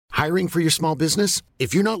Hiring for your small business?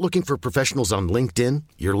 If you're not looking for professionals on LinkedIn,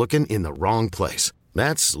 you're looking in the wrong place.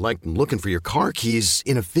 That's like looking for your car keys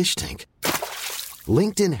in a fish tank.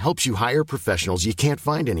 LinkedIn helps you hire professionals you can't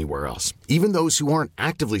find anywhere else, even those who aren't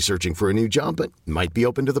actively searching for a new job but might be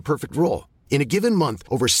open to the perfect role. In a given month,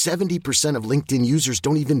 over 70% of LinkedIn users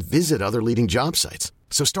don't even visit other leading job sites.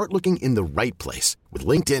 So start looking in the right place. With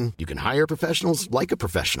LinkedIn, you can hire professionals like a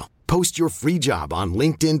professional. Post your free job on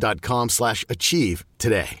linkedin.com/achieve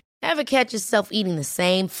today. Ever catch yourself eating the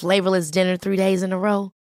same flavorless dinner 3 days in a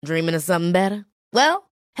row? Dreaming of something better?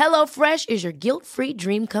 Well, HelloFresh is your guilt-free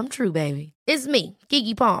dream come true, baby. It's me,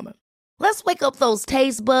 Keke Palmer. Let's wake up those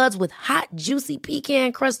taste buds with hot, juicy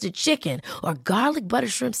pecan-crusted chicken or garlic butter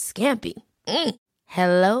shrimp scampi.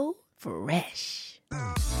 Hello Fresh.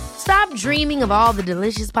 Stop dreaming of all the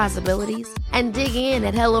delicious possibilities and dig in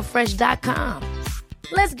at HelloFresh.com.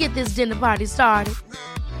 Let's get this dinner party started.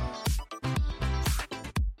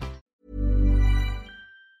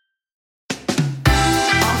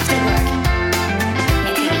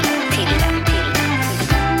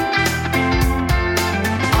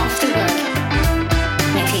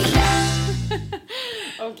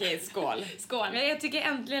 Okej, skål. Skål. Men jag tycker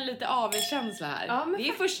äntligen lite avkänsla här. Ja, men det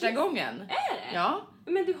är faktiskt. första gången. Är det? Ja.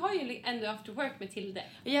 Men du har ju ändå after work med Tilde.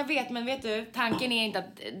 Jag vet, men vet du, tanken är inte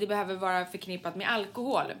att det behöver vara förknippat med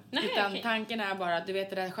alkohol. Nej, utan okej. tanken är bara att du vet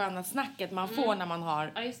det där sköna snacket man får när man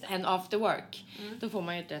har Ja, just det. en after work. Då får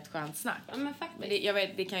man ju ett rätt skönt snack. Ja, men faktiskt. Men jag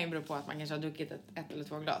vet, det kan ju bero på att man kanske har druckit ett eller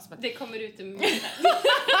två glas. Men... Det kommer ut ur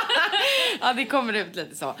ja, det kommer ut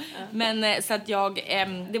lite så. Men så att det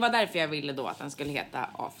var därför jag ville då att den skulle heta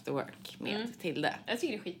After Work med Tilde. Jag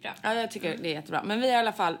tycker det är skitbra. Ja, jag tycker det är jättebra. Men vi i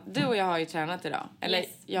alla fall, du och jag har ju tränat idag. Eller Yes,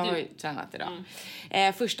 jag har du. ju tränat idag.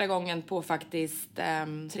 Första gången på faktiskt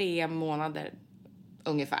 3 månader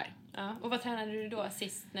ungefär. Ja. Och vad tränade du då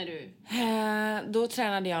sist när du... Då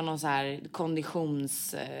tränade jag någon så här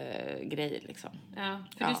konditionsgrej liksom. Ja,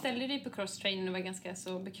 för du ställde dig på cross-training och var ganska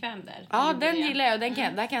så bekväm där. Ja, den gillar jag. Den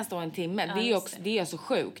där kan jag stå en timme. Ja, det är just också, det är så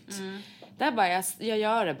sjukt. Där bara, jag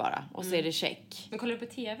gör det bara. Och så är det check. Men kollar du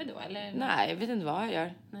på tv då, eller? Nej, jag vet inte vad jag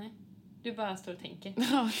gör. Nej. Du bara står och tänker. Ja,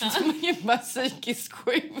 man är ju bara psykiskt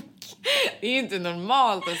sjuk. Det är ju inte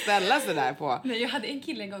normalt att ställa sig där på. Men jag hade en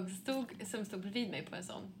kille en gång som stod bredvid mig på en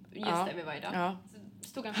sån. Just där vi var idag. Ja. Så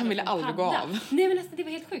stod Han ville aldrig gå av. Nej, men alltså, det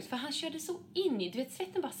var helt sjukt. För han körde så in i. Du vet,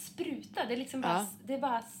 svetten bara sprutade. Det liksom bara, det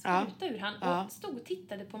bara sprutade ur han. Och stod och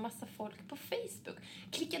tittade på massa folk på Facebook.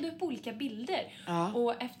 Klickade upp olika bilder.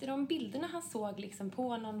 Och efter de bilderna han såg liksom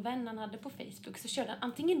på någon vän han hade på Facebook. Så körde han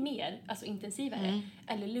antingen mer, alltså intensivare.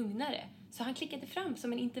 Eller lugnare. Så han klickade fram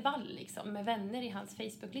som en intervall liksom. Med vänner i hans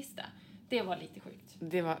Facebook-lista. Det var lite sjukt.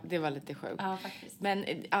 Det var lite sjukt. Ja, faktiskt. Men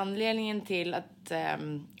anledningen till att,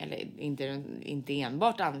 eller inte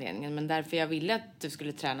enbart anledningen, men därför jag ville att du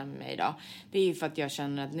skulle träna med mig idag, det är ju för att jag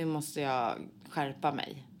känner att nu måste jag skärpa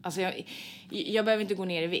mig. Alltså jag behöver inte gå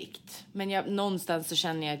ner i vikt, men någonstans så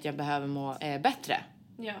känner jag att jag behöver må bättre.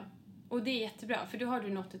 Ja, och det är jättebra. För då har du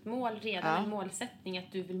nått ett mål redan, en målsättning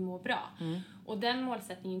att du vill må bra. Och den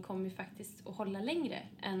målsättningen kommer ju faktiskt att hålla längre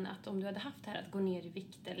än att om du hade haft det här att gå ner i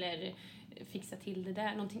vikt eller fixa till det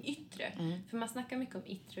där, någonting yttre. För man snackar mycket om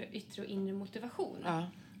yttre och inre motivation.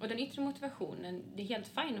 Och den yttre motivationen, det är helt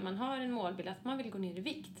fint om man har en målbild att man vill gå ner i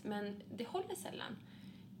vikt, men det håller sällan.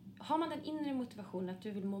 Har man den inre motivationen att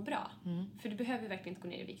du vill må bra, för du behöver verkligen inte gå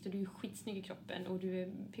ner i vikt och du är skitsnygg i kroppen och du är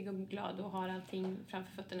pigg och glad och har allting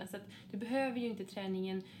framför fötterna, så att du behöver ju inte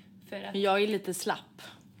träningen för att... Jag är lite slapp.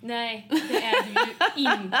 Nej, det är du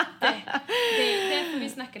ju inte. Där får vi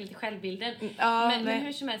snacka lite självbilden. Men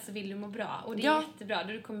hur som helst så vill du må bra. Och det är jättebra. Då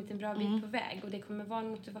har du kommit en bra bit på väg. Och det kommer vara en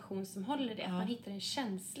motivation som håller det. Att man hittar en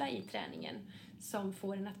känsla i träningen som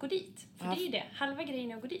får en att gå dit. För det är ju det. Halva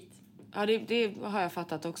grejen är att gå dit. Ja, det har jag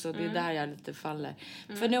fattat också. Det är där jag lite faller.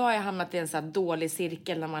 För nu har jag hamnat i en så här dålig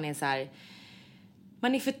cirkel när man är så här...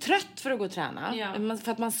 Man är för trött för att gå och träna.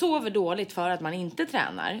 För att man sover dåligt för att man inte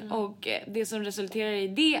tränar. Och det som resulterar i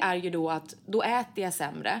det är ju då att då äter jag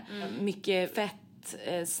sämre. Mycket fett,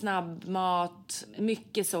 snabbmat,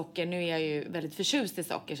 mycket socker. Nu är jag ju väldigt förtjust i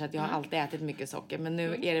socker så att jag har alltid ätit mycket socker. Men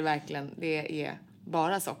nu är det verkligen, det är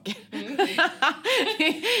bara socker.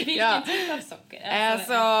 Vilken typ av socker?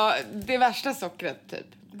 Alltså det värsta sockret typ.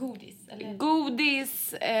 Godis? Eller?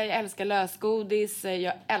 Godis, jag älskar lösgodis,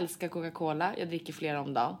 jag älskar Coca-Cola, jag dricker flera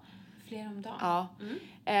om dagen. Flera om dagen? Ja.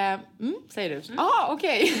 Säger du?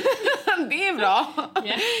 Okej. Det är bra.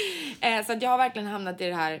 Så att jag har verkligen hamnat i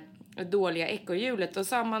det här dåliga ekorrhjulet. Och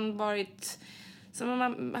så har man varit Så man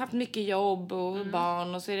har haft mycket jobb och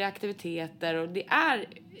barn och så är det aktiviteter. Och det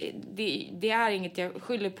är inget jag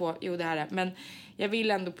skyller på, jo det här är. Men jag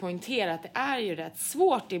vill ändå poängtera att det är ju rätt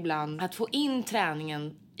svårt ibland att få in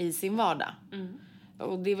träningen i sin vardag.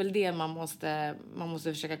 Och det är väl det man måste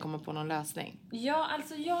försöka komma på någon lösning. Ja,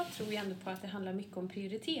 alltså jag tror ju ändå på att det handlar mycket om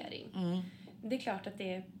prioritering. Det är klart att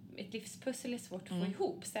ett livspussel är svårt att få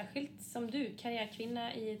ihop. Särskilt som du,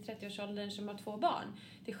 karriärkvinna i 30-årsåldern som har 2 barn.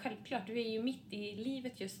 Det är självklart, du är ju mitt i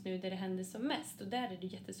livet just nu där det händer som mest. Och där är det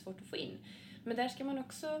jättesvårt att få in. Men där ska man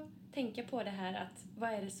också tänka på det här att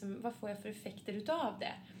vad får jag för effekter utav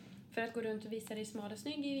det? För att gå runt och visa dig smal och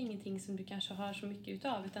snygg är ju ingenting som du kanske har så mycket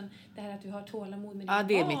utav. Utan det här att du har tålamod med dina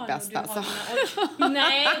barn. Ja, det är mitt bästa. Alltså.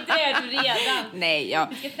 Nej, det är du redan. Nej, ja.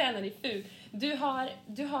 Vi ska träna dig ful.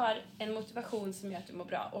 Du har en motivation som gör att du mår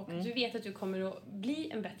bra. Och du vet att du kommer att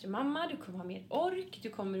bli en bättre mamma. Du kommer att ha mer ork. Du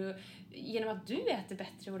kommer att, genom att du äter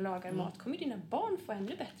bättre och lagar mat kommer dina barn få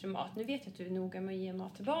ännu bättre mat. Nu vet jag att du är noga med att ge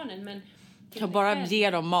mat till barnen. Men jag bara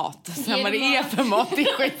ger dem mat. Sen vad det är för mat, det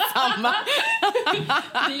är skitsamma.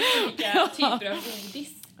 Det är olika typer av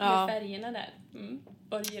godis med färgerna där.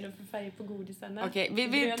 Vad ger de för färger på godisarna? Okej,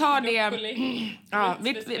 vi tar det. Ja,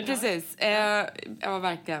 precis. Ja,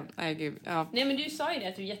 verkligen. Nej, gud. Ja. Nej, men du sa ju det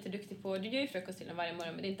att du är jätteduktig på. Du gör ju frukost till dem varje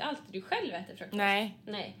morgon, men det är inte alltid du själv äter frukost.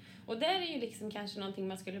 Nej. Och där är ju liksom kanske någonting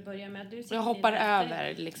man skulle börja med. Att jag hoppar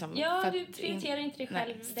över liksom. Ja, du prioriterar inte dig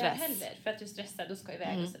själv där heller. För att du stressar, då ska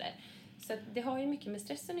iväg och sådär. Så att det har ju mycket med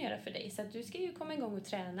stressen att göra för dig. Så att du ska ju komma igång och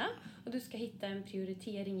träna. Och du ska hitta en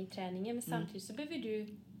prioritering i träningen. Men samtidigt så behöver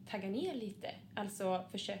du tagga ner lite. Alltså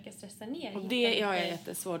försöka stressa ner. Och det är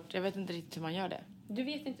jättesvårt. Jag vet inte riktigt hur man gör det. Du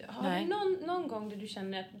vet inte. Har du någon gång där du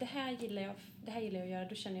känner att det här gillar jag att göra.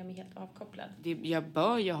 Då känner jag mig helt avkopplad. Jag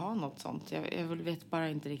bör ju ha något sånt. Jag vet bara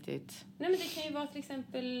inte riktigt. Nej, men det kan ju vara till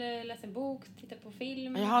exempel läsa en bok, titta på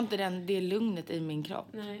film. Men jag har inte det lugnet i min kropp.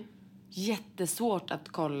 Nej. Jättesvårt att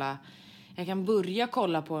kolla. Jag kan börja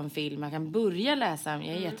kolla på en film. Jag kan börja läsa. Jag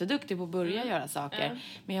är jätteduktig på att börja göra saker.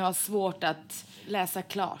 Men jag har svårt att läsa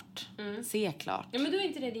klart. Se klart. Ja, men då är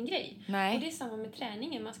inte det din grej. Nej. Och det är samma med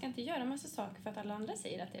träningen. Man ska inte göra massa saker för att alla andra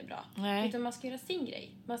säger att det är bra. Nej. Utan man ska göra sin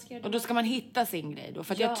grej. Och då ska man hitta sin grej då.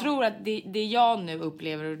 För att jag tror att det jag nu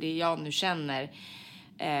upplever och det jag nu känner.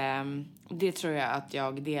 Det tror jag att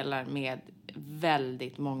jag delar med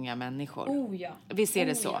väldigt många människor. Vi ser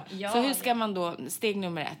det så. Ja. Så hur ska man då, steg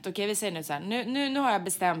nummer 1. Okej, vi säger nu så här. Nu har jag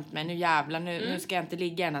bestämt mig. Nu jävlar, nu ska jag inte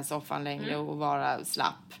ligga i den här soffan längre och vara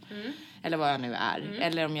slapp. Eller vad jag nu är.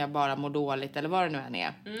 Eller om jag bara mår dåligt. Eller vad det nu än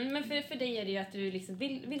är. Men för dig är det ju att du liksom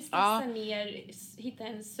vill stressa ner. Hitta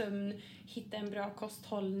en sömn. Hitta en bra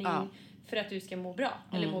kosthållning. För att du ska må bra.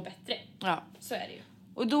 Eller må bättre. Ja. Så är det ju.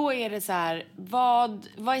 Och då är det så här. Vad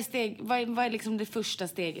är liksom det första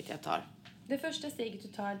steget jag tar? Det första steget du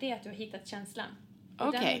tar, det är att du har hittat känslan.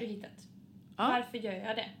 Och den har du hittat. Varför gör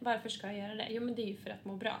jag det? Varför ska jag göra det? Jo, men det är ju för att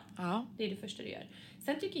må bra. Det är det första du gör.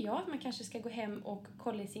 Sen tycker jag att man kanske ska gå hem och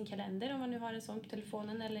kolla i sin kalender. Om man nu har en sån på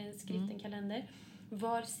telefonen eller en skriven kalender.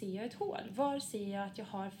 Var ser jag ett hål? Var ser jag att jag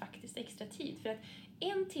har faktiskt extra tid? För att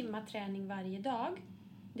 1 timme träning varje dag,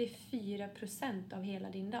 det är 4% av hela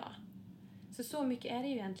din dag. Så mycket är det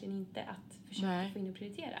ju egentligen inte att försöka få in och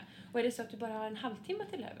prioritera. Och är det så att du bara har en halvtimme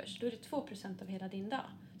till övers, då är det 2% av hela din dag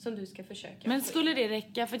som du ska försöka. Men skulle det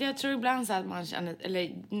räcka? För jag tror ibland så att man känner,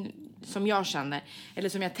 eller som jag känner, eller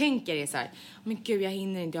som jag tänker är så här, men gud, jag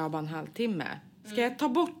hinner inte, jag har bara en halvtimme. Ska jag ta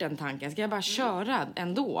bort den tanken? Ska jag bara köra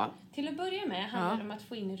ändå? Till att börja med handlar det om att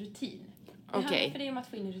få in en rutin. Det handlar för dig om att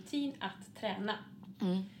få in en rutin att träna.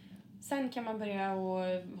 Sen kan man börja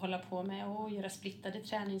och hålla på med och göra splittade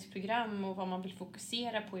träningsprogram och vad man vill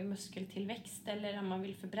fokusera på i muskeltillväxt eller om man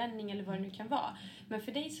vill förbränning eller vad det nu kan vara. Men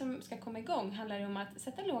för dig som ska komma igång handlar det om att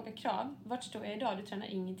sätta låga krav. Vart står jag idag? Du tränar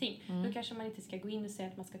ingenting. Då kanske man inte ska gå in och säga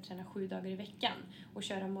att man ska träna 7 dagar i veckan och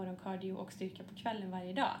köra morgonkardio och styrka på kvällen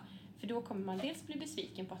varje dag. För då kommer man dels bli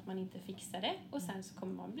besviken på att man inte fixar det och sen så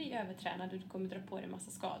kommer man bli övertränad och du kommer dra på dig en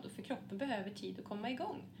massa skador för kroppen behöver tid att komma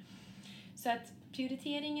igång. Så att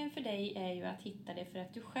prioriteringen för dig är ju att hitta det för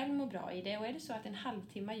att du själv mår bra i det. Och är det så att en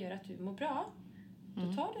halvtimme gör att du mår bra, då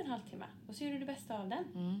tar du en halvtimme och så gör du det bästa av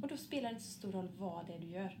den. Och då spelar det inte så stor roll vad det är du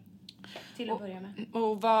gör till att börja med.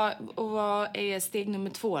 Och vad är steg nummer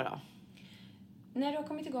 2 då? När du har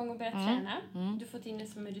kommit igång och börjat träna, du får in det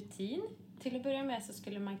som en rutin. Till att börja med så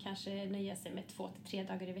skulle man kanske nöja sig med 2 till 3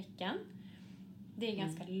 dagar i veckan. Det är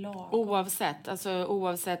ganska lagom.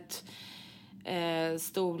 Oavsett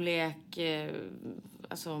storlek,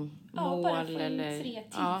 alltså mål bara få in eller 3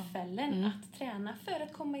 tillfällen att träna för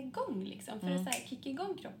att komma igång liksom, för att så här, kicka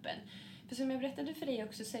igång kroppen. För som jag berättade för dig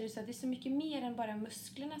också så är det så att det är så mycket mer än bara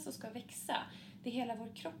musklerna som ska växa. Det hela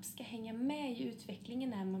vår kropp ska hänga med i utvecklingen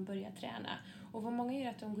när man börjar träna. Och vad många gör är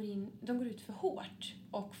att de går ut för hårt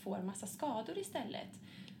och får massa skador istället.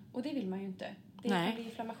 Och det vill man ju inte. Det kan bli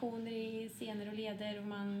inflammationer i senor och leder och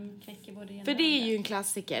man knäcker både ena. För det är ju en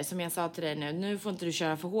klassiker som jag sa till dig nu. Nu får inte du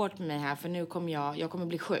köra för hårt med mig här för nu kommer jag kommer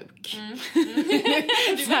bli sjuk.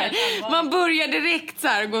 Så här, man börjar direkt så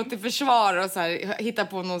här gå till försvar och så här, hitta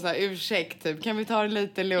på någon så här ursäkt typ. Kan vi ta det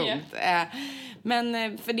lite lugnt?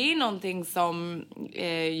 Men för det är någonting som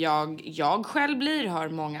jag själv blir, hör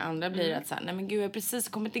många andra blir att så här, nej men gud jag har precis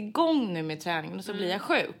kommit igång nu med träningen och så blir jag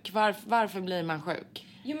sjuk. Varför blir man sjuk?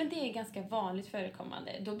 Jo, men det är ganska vanligt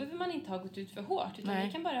förekommande. Då behöver man inte ha gått ut för hårt. Utan det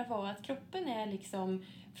kan bara vara att kroppen är liksom...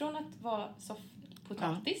 Från att vara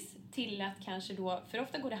soffpotatis till att kanske då... För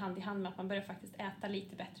ofta går det hand i hand med att man börjar faktiskt äta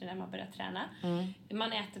lite bättre när man börjar träna.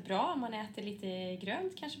 Man äter bra, man äter lite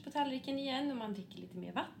grönt kanske på tallriken igen. Och man dricker lite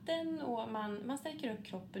mer vatten. Och man stärker upp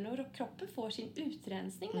kroppen. Och kroppen får sin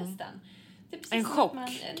utrensning nästan. En chock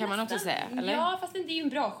kan man också säga, eller? Ja, fast det är ju en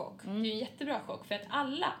bra chock. Det är ju en jättebra chock. För att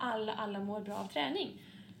alla mår bra av träning.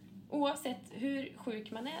 Oavsett hur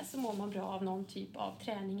sjuk man är så mår man bra av någon typ av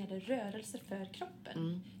träning eller rörelse för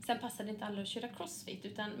kroppen. Sen passar det inte alla att köra crossfit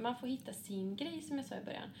utan man får hitta sin grej som jag sa i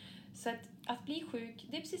början. Så att bli sjuk,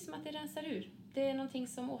 det är precis som att det rensar ur. Det är någonting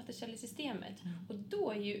som återställer systemet. Och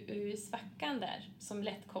då är ju svackan där som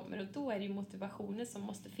lätt kommer. Och då är det ju motivationen som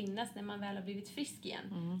måste finnas när man väl har blivit frisk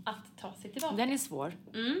igen. Att ta sig tillbaka. Den är svår.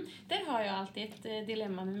 Där har jag alltid ett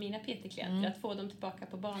dilemma med mina PT-klienter. Att få dem tillbaka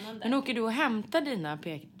på banan där. Men åker du och hämtar dina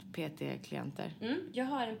PT-klienter? Jag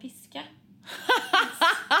har en piska.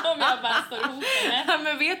 Om jag bara står ihop med. Ja,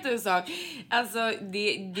 men vet du en sak? Alltså,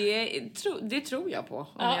 det tror jag på. Om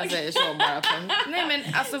jag säger så bara. Nej,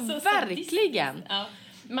 men alltså så verkligen. Ja.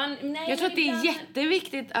 Jag tror att det är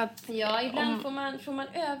jätteviktigt att... Ja, ibland får man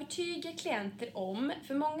övertyga klienter om...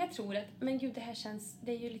 För många tror att, men gud, det här känns...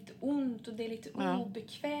 Det är ju lite ont och det är lite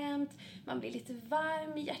obekvämt. Man blir lite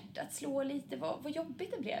varm i hjärtat, slår lite. Vad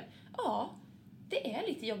jobbigt det blev. Ja, det är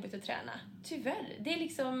lite jobbigt att träna. Tyvärr. Det är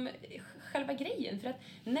liksom själva grejen. För att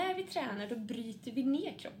när vi tränar då bryter vi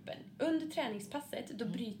ner kroppen. Under träningspasset då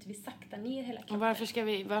bryter vi sakta ner hela kroppen. Och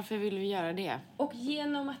varför vill vi göra det? Och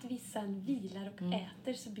genom att vi sen vilar och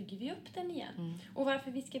äter så bygger vi upp den igen. Och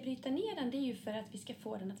varför vi ska bryta ner den det är ju för att vi ska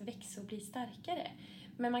få den att växa och bli starkare.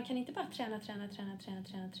 Men man kan inte bara träna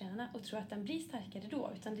och tro att den blir starkare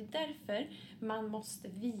då. Utan det är därför man måste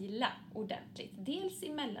vila ordentligt. Dels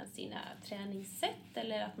emellan sina träningssätt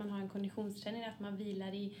eller att man har en konditionsträning. Att man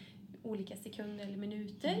vilar i olika sekunder eller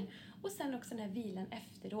minuter. Och sen också den här vilan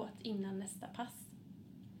efteråt innan nästa pass.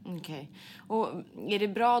 Okej. Och är det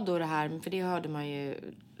bra då det här, för det hörde man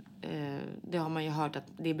ju... det har man ju hört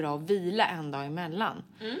att det är bra att vila en dag emellan.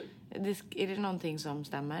 Är det någonting som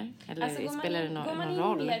stämmer? Eller alltså, spelar det någon roll? Går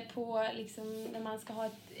man in mer på liksom, när man ska ha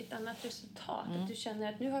ett annat resultat. Att du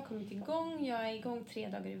känner att nu har jag kommit igång. Jag är igång 3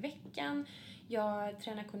 dagar i veckan. Jag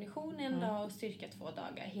tränar kondition en dag och styrka 2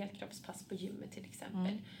 dagar. Helkroppspass på gymmet till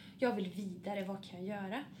exempel. Jag vill vidare, vad kan jag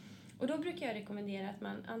göra? Och då brukar jag rekommendera att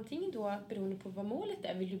man antingen då, beroende på vad målet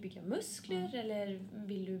är, vill du bygga muskler eller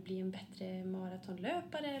vill du bli en bättre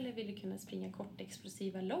maratonlöpare eller vill du kunna springa korta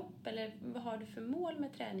explosiva lopp eller vad har du för mål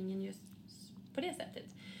med träningen just på det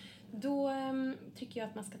sättet? Då tycker jag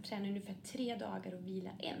att man ska träna ungefär 3 dagar och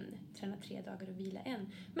vila 1. Träna 3 dagar och vila 1.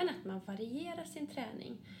 Men att man varierar sin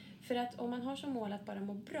träning. För att om man har som mål att bara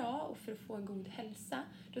må bra och för att få en god hälsa,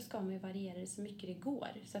 då ska man ju variera det så mycket det går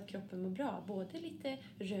så att kroppen mår bra. Både lite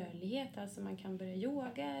rörlighet, alltså man kan börja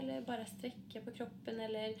yoga eller bara sträcka på kroppen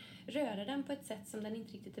eller röra den på ett sätt som den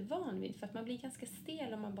inte riktigt är van vid. För att man blir ganska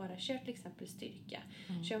stel om man bara kör till exempel styrka.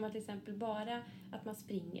 Kör man till exempel bara att man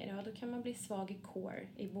springer, ja då kan man bli svag i core,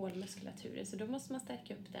 i bålmuskulaturen. Så då måste man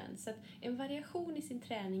stärka upp den. Så att en variation i sin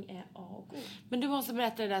träning är A och O. Men du måste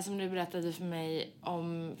berätta det där som du berättade för mig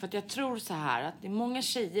om, för att jag tror så här att det är många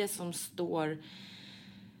tjejer som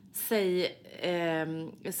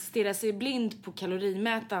stirrar sig blind på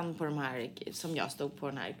kalorimätaren på de här som jag stod på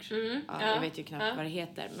den här. Jag vet ju knappt vad det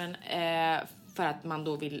heter, men för att man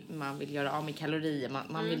då vill göra av med kalorier,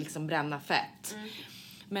 man vill liksom bränna fett.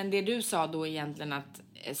 Men det du sa då egentligen att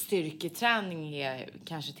styrketräning är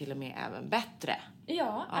kanske till och med även bättre.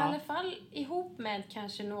 Ja, i alla fall ihop med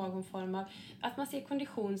kanske någon form av att man ser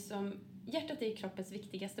kondition som hjärtat är kroppens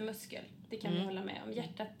viktigaste muskel. Det kan vi hålla med om.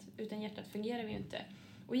 Utan hjärtat fungerar vi ju inte.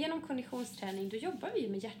 Och genom konditionsträning då jobbar vi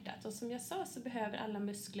med hjärtat. Och som jag sa så behöver alla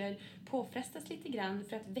muskler påfrestas lite grann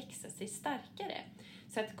för att växa sig starkare.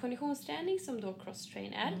 Så att konditionsträning som då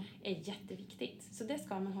cross-train är jätteviktigt. Så det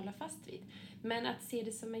ska man hålla fast vid. Men att se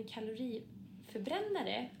det som en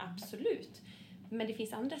fettförbrännare, absolut. Men det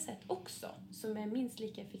finns andra sätt också som är minst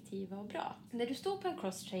lika effektiva och bra. När du står på en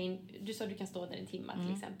cross-train, du sa att du kan stå där en timme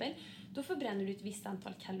till exempel. Då förbränner du ett visst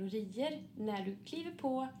antal kalorier när du kliver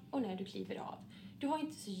på och när du kliver av. Du har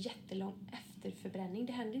inte så jättelång efterförbränning.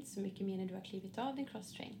 Det händer inte så mycket mer när du har klivit av din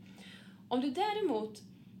cross-train. Om du däremot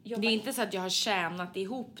jobbar... Det är inte så att jag har tjänat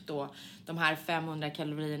ihop då de här 500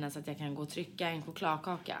 kalorierna så att jag kan gå och trycka en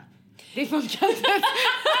chokladkaka. Det funkar inte.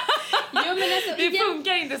 Det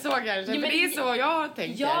funkar inte så kanske, men det är så jag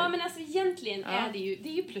tänker. Ja, men alltså egentligen är det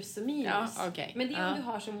är ju plus och minus. Ja, okay. Men det är om du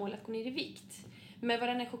har som mål att gå ner i vikt. Men vad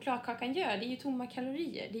den här chokladkakan gör, det är ju tomma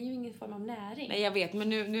kalorier. Det är ju ingen form av näring. Nej, jag vet, men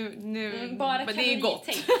nu bara men det är gott.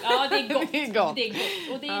 Ja, det är gott. Det är gott. Det är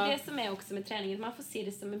gott. Och det är det som är också med träningen. Man får se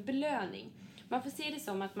det som en belöning. Man får se det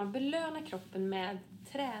som att man belönar kroppen med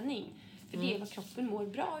träning. För det är vad kroppen mår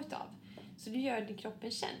bra utav. Så du gör din kropp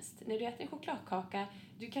en tjänst. När du äter en chokladkaka,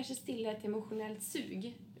 du kanske stillar ett emotionellt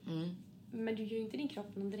sug. Men du gör ju inte din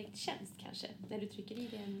kropp någon direkt tjänst kanske. När du trycker i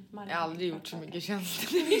dig en marmor. Jag har aldrig gjort så mycket tjänster.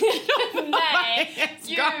 Nej,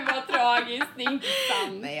 gud vad tragiskt. Det är inte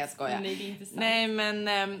sant. Nej, jag skojar. Nej, det är inte sant. Nej, men...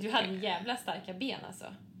 du hade jävla starka ben alltså.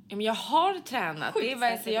 Men jag har tränat. Sjukt det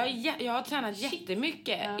är väl, jag har tränat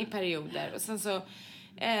jättemycket i perioder. Och sen så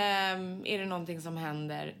är det någonting som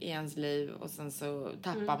händer i ens liv. Och sen så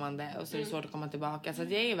tappar man det. Och så är det svårt att komma tillbaka. Så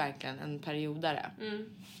att jag är verkligen en periodare.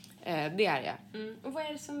 Det är jag. Och vad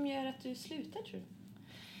är det som gör att du slutar, tror du?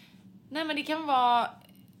 Nej, men det kan vara...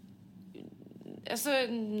 Alltså,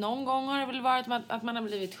 någon gång har det väl varit att man har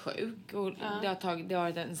blivit sjuk. Och det har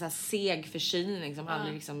varit en så här seg förkylning som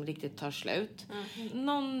aldrig liksom riktigt tar slut.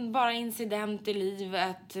 Någon bara incident i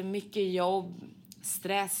livet. Mycket jobb.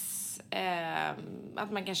 Stress.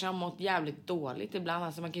 Att man kanske har mått jävligt dåligt ibland.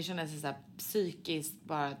 Alltså man kan känna sig så här psykiskt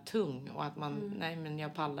bara tung. Och att man, nej men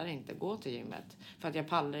jag pallar inte gå till gymmet. För att jag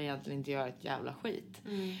pallar egentligen inte göra ett jävla skit.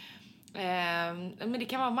 Men det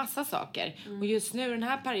kan vara massa saker. Och just nu den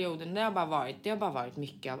här perioden det har bara varit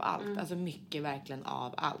mycket av allt. Alltså mycket verkligen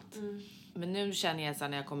av allt. Men nu känner jag så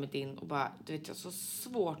när jag kommit in och bara, du vet, jag så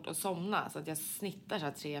svårt att somna. Så att jag snittar så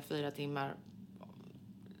här 3-4 timmar.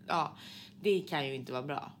 Ja, det kan ju inte vara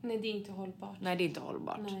bra. Nej, det är inte hållbart. Nej, det är inte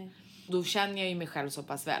hållbart. Nej. Då känner jag ju mig själv så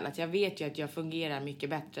pass väl att jag vet ju att jag fungerar mycket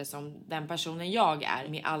bättre som den personen jag är.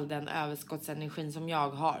 Med all den överskottsenergin som jag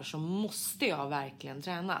har så måste jag verkligen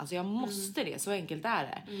träna. Alltså jag måste det, så enkelt är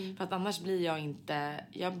det. För att annars blir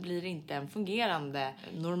jag blir inte en fungerande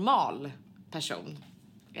normal person.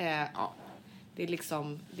 Ja, det är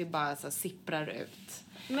liksom, det bara så sipprar ut.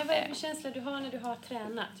 Men vad är det för känsla du har när du har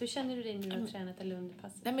tränat? Hur känner du dig när du har tränat eller under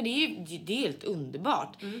passet? Nej, men det är helt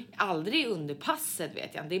underbart. Aldrig under passet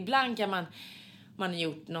vet jag inte. Ibland kan man har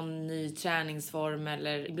gjort någon ny träningsform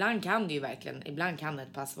eller ibland kan det ju verkligen, ibland kan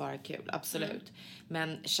ett pass vara kul, absolut.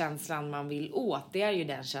 Men känslan man vill åt, det är ju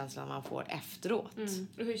den känslan man får efteråt.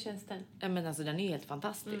 Och hur känns den? Ja, men alltså den är ju helt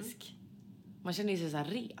fantastisk. Man känner sig så här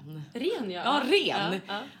ren. Ren, ja. Ja, ren.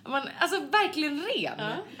 Man, alltså verkligen ren.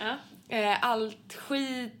 Ja. Allt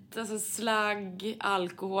skit, alltså slagg,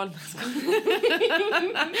 alkohol.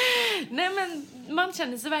 Nej, men man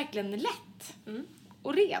känner sig verkligen lätt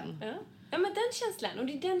och ren. Ja, men den känslan, och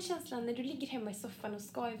det är den känslan när du ligger hemma i soffan och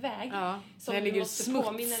ska iväg. Ja, som när jag ligger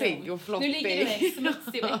smutsig och flottig. Nu ligger du där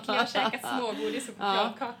smutsig och äcklig och käkar smågodis och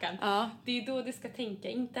chokladkakan. Ja. Det är då du ska tänka,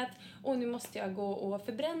 inte att nu måste jag gå och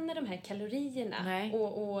förbränna de här kalorierna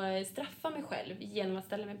och straffa mig själv genom att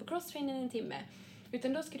ställa mig på crosstrainen en timme.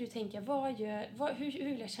 Utan då ska du tänka, hur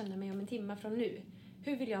vill jag känna mig om en timme från nu?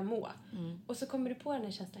 Hur vill jag må? Och så kommer du på den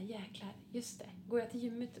här känslan, jäklar, just det. Går jag till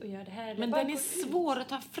gymmet och gör det här? Men den är svår att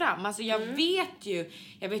ta fram. Alltså jag vet ju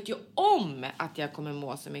om att jag kommer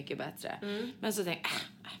må så mycket bättre. Men så tänker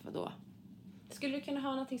jag, vadå? Skulle du kunna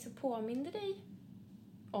ha någonting som påminner dig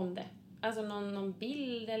om det? Alltså någon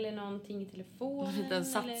bild eller någonting i telefonen? En liten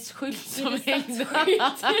satsskylt som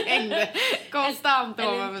hängde konstant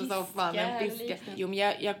eller över soffan. En piska. Jo, men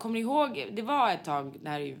jag kommer ihåg, det var ett tag, det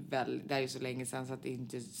här är ju så länge sedan så att det är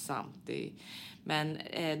inte sant. Men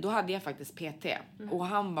då hade jag faktiskt PT. Och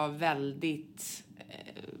han var väldigt,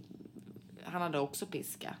 han hade också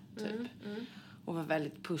piska typ. Och var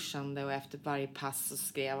väldigt pushande och efter varje pass så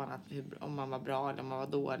skrev han att om man var bra eller om man var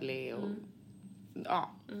dålig och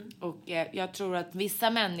Och jag tror att vissa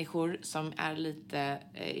människor som är lite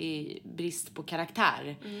i brist på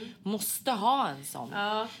karaktär måste ha en sån.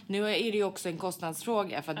 Ja. Nu är det ju också en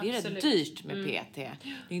kostnadsfråga, för att det är rätt dyrt med PT. Det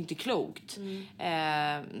är inte klokt.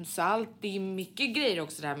 Så det är mycket grejer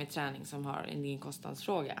också där med träning som har en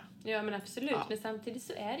kostnadsfråga. Ja, men absolut. Men samtidigt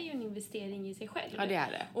så är det ju en investering i sig själv. Ja, det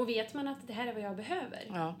är det. Och vet man att det här är vad jag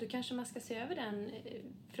behöver, då kanske man ska se över den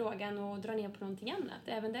frågan och dra ner på någonting annat.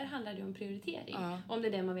 Även där handlar det om prioritering. Om det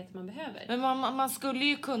är det man vet att man behöver. Men man skulle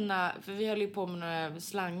ju kunna, för vi höll ju på med några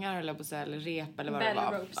slangar eller på eller rep eller vad det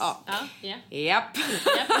var. Ropes. Japp.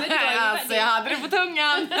 Alltså jag hade det på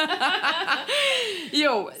tungan.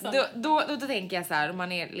 Jo, då tänker jag så här, om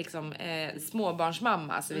man är liksom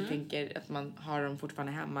småbarnsmamma, så vi tänker att man har dem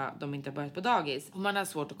fortfarande hemma, de inte har börjat på dagis. Och man har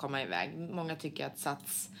svårt att komma iväg. Många tycker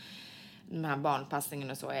att de här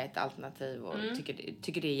barnpassningen och så är ett alternativ och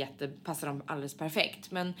tycker det passar dem alldeles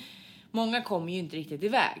perfekt. Men många kommer ju inte riktigt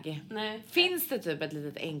iväg. Nej. Finns det typ ett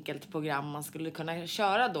litet enkelt program man skulle kunna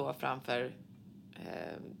köra då framför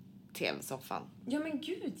tv-soffan? Ja, men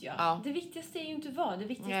gud ja. Det viktigaste är ju inte vad, det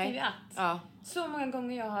viktigaste är ju att. Ja. Så många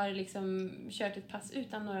gånger jag har liksom kört ett pass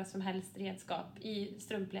utan några som helst redskap i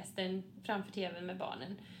strumplästen framför tvn med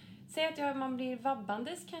barnen. Säg att man blir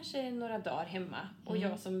vabbandes kanske några dagar hemma och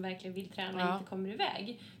jag som verkligen vill träna inte kommer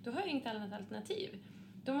iväg. Då har jag inget annat alternativ.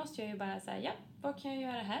 Då måste jag ju bara säga, vad kan jag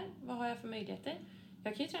göra här? Vad har jag för möjligheter?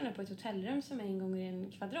 Jag kan ju träna på ett hotellrum som är 1 gånger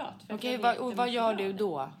 1 kvadrat. Okej, vad gör du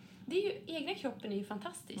då? Det är ju, egna kroppen är ju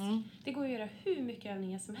fantastisk. Det går att göra hur mycket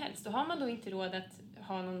övningar som helst. Och har man då inte råd att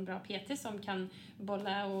ha någon bra PT som kan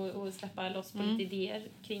bolla och släppa loss på lite idéer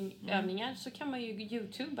kring övningar, så kan man ju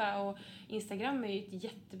YouTubea, och Instagram är ju ett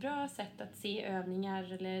jättebra sätt att se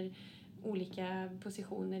övningar eller olika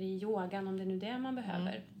positioner i yogan, om det är nu det man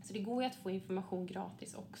behöver. Så det går ju att få information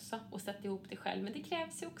gratis också och sätta ihop det själv. Men det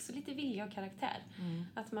krävs ju också lite vilja och karaktär.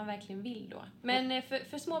 Att man verkligen vill då. Men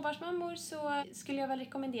för småbarnsmammor så skulle jag väl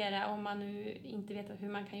rekommendera, om man nu inte vet hur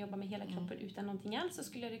man kan jobba med hela kroppen utan någonting alls, så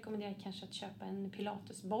skulle jag rekommendera kanske att köpa en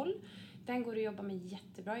pilatesboll. Den går att jobba med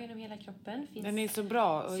jättebra genom hela kroppen. Den är så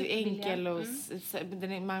bra och enkel och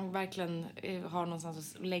man verkligen har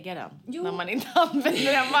någonstans att lägga den. Jo. När man inte använder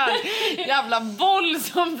en jävla boll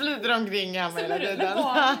som flyter omkring hemma hela tiden. Men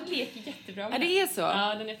barnen leker jättebra med. Ja, det är så.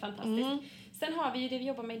 Ja, den är fantastisk. Sen har vi ju det vi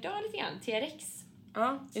jobbar med idag lite grann, TRX.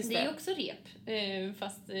 Ja, just det är också rep,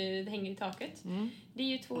 fast det hänger i taket. Det är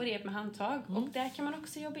ju 2 rep med handtag. Och där kan man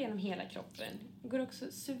också jobba genom hela kroppen. Det går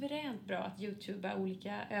också suveränt bra att YouTubea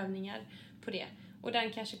olika övningar på det. Och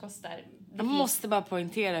den kanske kostar... Jag måste bara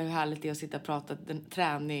poängtera hur härligt det är att sitta och prata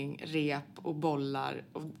träning, rep och bollar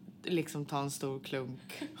och liksom ta en stor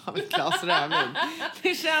klunk av ett glas rödvin.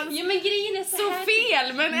 Det känns men grejen är så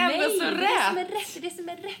fel, men ändå så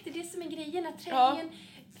rätt. Det som är grejen, att träningen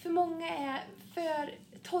för många är för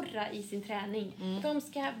torra i sin träning. De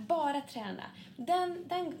ska bara träna.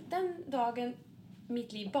 Den dagen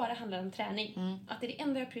mitt liv bara handlar om träning. Att det är det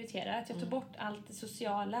enda jag prioriterar. Att jag tar bort allt det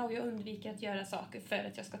sociala och jag undviker att göra saker för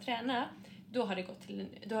att jag ska träna. Då har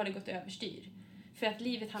det gått överstyr. För att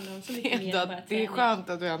livet handlar om så mycket mer än bara träning. Det är skönt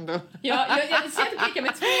att du ändå... Ja, jag ser att du pekar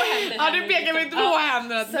med 2 händer. Ja, du pekar med 2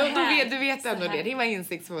 händer. Du vet ändå det. Det var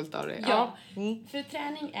insiktsfullt av dig. Ja. För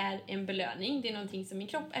träning är en belöning. Det är någonting som min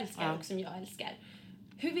kropp älskar och som jag älskar.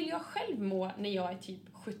 Hur vill jag själv må när jag är typ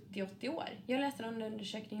 70-80 år? Jag läste någon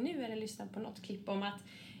undersökning nu, eller lyssnade på något klipp om att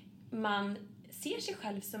man ser sig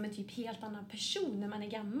själv som en typ helt annan person när man är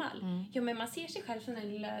gammal. Ja, men man ser sig själv som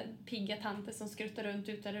den lilla pigga tanten som skruttar runt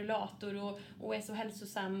utan rullator och är så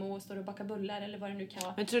hälsosam och står och bakar bullar eller vad det nu kan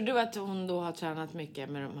vara. Men tror du att hon då har tränat mycket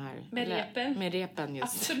med de här... Med repen? Med repen,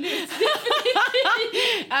 just. Absolut.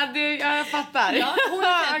 Jag fattar. Ja, hon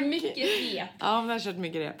har kört mycket rep. Ja, hon har kört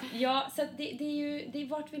mycket rep. Ja, så att det är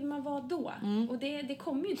vart vill man vara då? Och det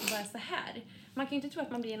kommer ju inte bara så här. Man kan ju inte tro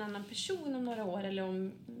att man blir en annan person om några år eller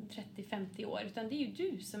om 30-50 år. Utan det är ju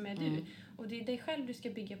du som är du. Och det är dig själv du ska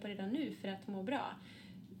bygga på redan nu för att må bra.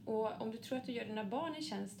 Och om du tror att du gör dina barn en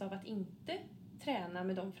tjänst av att inte träna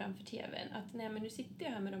med dem framför tvn. Att nej, men nu sitter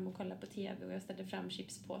jag här med dem och kollar på tv och jag ställer fram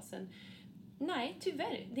chipspåsen. Nej,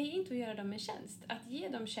 tyvärr. Det är inte att göra dem en tjänst. Att ge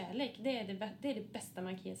dem kärlek, det är det bästa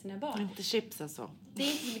man kan ge sina barn. Inte chips alltså. Det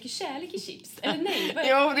är inte så mycket kärlek i chips. Eller nej.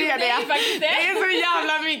 Jo, det är det. Är faktiskt det. Det är så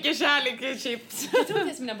jävla mycket kärlek i chips. Jag tror inte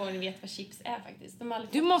ens mina barn vet vad chips är faktiskt.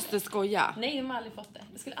 Du måste skoja. Nej, de har aldrig fått det.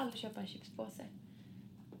 Jag skulle aldrig köpa en chipspåse.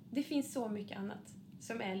 Det finns så mycket annat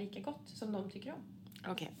som är lika gott som de tycker om.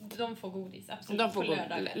 Okay. De får godis, absolut. De får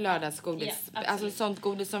lördagsgodis. Ja, alltså sånt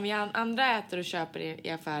godis som vi andra äter och köper i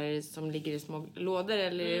affärer som ligger i små lådor.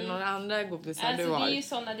 Eller är det några andra godisar alltså, du har? Det är ju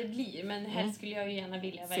såna det blir. Men helst skulle jag ju gärna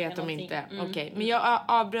vilja välja se att de någonting. inte. Okej. Men jag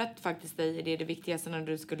avbröt faktiskt dig. Det är det viktigaste när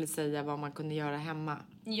du skulle säga vad man kunde göra hemma.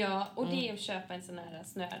 Ja, och det är att köpa en sån här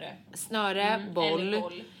snöre, boll. Eller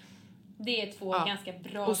boll. Det är 2 ganska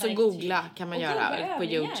bra och så verktyg. Googla kan man göra på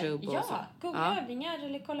YouTube. Och så. Googla övningar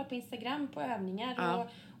eller kolla på Instagram på övningar.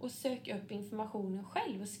 Och sök upp informationen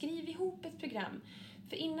själv och skriv ihop ett program.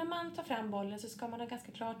 För innan man tar fram bollen så ska man ha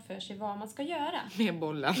ganska klart för sig vad man ska göra. Med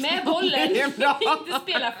bollen. Inte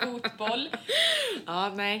spela fotboll.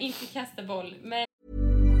 Nej. Inte kasta boll. Men...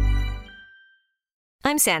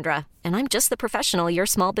 I'm Sandra, and I'm just the professional your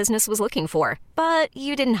small business was looking for. But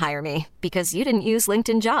you didn't hire me because you didn't use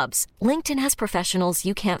LinkedIn Jobs. LinkedIn has professionals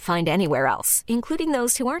you can't find anywhere else, including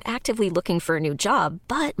those who aren't actively looking for a new job,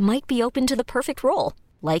 but might be open to the perfect role,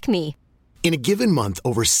 like me. In a given month,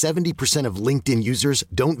 over 70% of LinkedIn users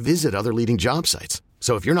don't visit other leading job sites.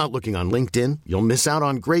 So if you're not looking on LinkedIn, you'll miss out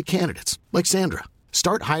on great candidates like Sandra.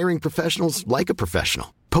 Start hiring professionals like a professional.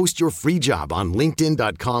 Post your free job on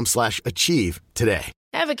linkedin.com/achieve today.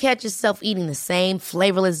 Ever catch yourself eating the same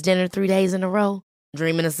flavorless dinner 3 days in a row?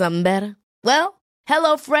 Dreaming of something better? Well,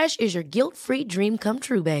 HelloFresh is your guilt-free dream come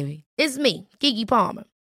true, baby. It's me, Keke Palmer.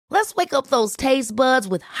 Let's wake up those taste buds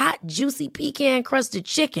with hot, juicy pecan-crusted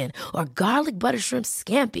chicken or garlic butter shrimp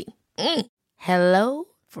scampi. Hello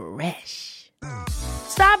Fresh.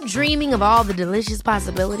 Stop dreaming of all the delicious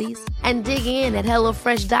possibilities and dig in at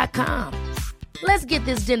HelloFresh.com. Let's get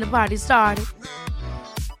this dinner party started.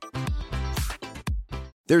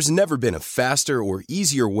 There's never been a faster or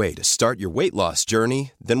easier way to start your weight loss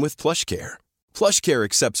journey than with PlushCare. PlushCare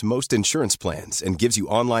accepts most insurance plans and gives you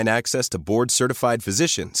online access to board-certified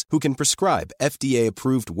physicians who can prescribe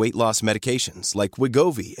FDA-approved weight loss medications like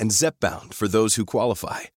Wegovy and Zepbound for those who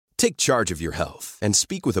qualify. Take charge of your health and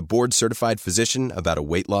speak with a board-certified physician about a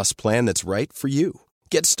weight loss plan that's right for you.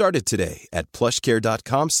 Get started today at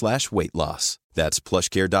plushcare.com/weightloss. That's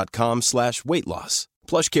plushcare.com/weightloss.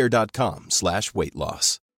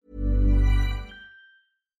 plushcare.com/weightloss.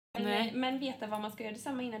 Men veta vad man ska göra. Det är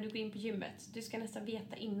samma innan du går in på gymmet. Du ska nästan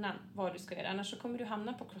veta innan vad du ska göra. Annars så kommer du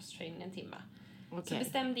hamna på crosstraining en timme. Okay. Så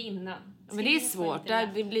bestäm dig innan. Men det är svårt.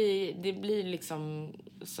 Det blir liksom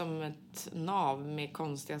som ett nav med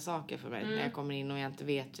konstiga saker för mig. När jag kommer in och jag inte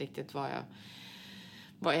vet riktigt vad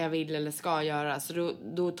jag vill eller ska göra. Så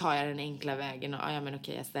då tar jag den enkla vägen. Och men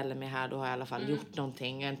okej, jag ställer mig här. Då har jag i alla fall gjort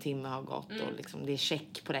någonting. En timme har gått. Och liksom, det är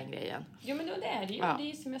check på den grejen. Jo, men då det är det ju. Ja. Det är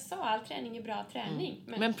ju som jag sa. All träning är bra träning.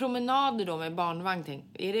 Men promenader då med barnvagn.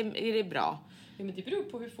 Är det bra? Ja, men det beror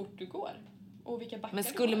på hur fort du går. Och vilka backar. Men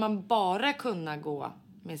skulle man bara kunna gå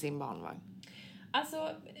med sin barnvagn? Alltså...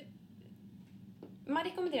 Man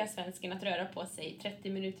rekommenderar svensken att röra på sig 30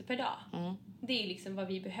 minuter per dag. Det är liksom vad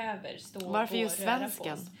vi behöver stå. Varför och just röra svensken?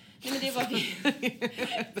 på oss. Nej, men det är vad vi...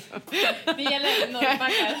 det gäller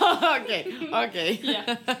norrbackar. Okej.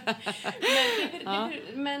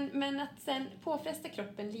 Men att sen påfresta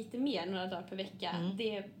kroppen lite mer några dagar per vecka,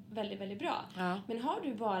 det är väldigt, väldigt bra. Ja. Men har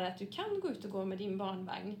du bara att du kan gå ut och gå med din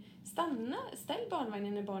barnvagn, ställ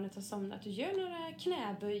barnvagnen när barnet har somnat och gör några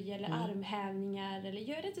knäböj eller armhävningar, eller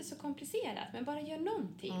gör det inte så komplicerat, men bara gör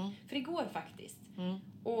någonting. För det går faktiskt.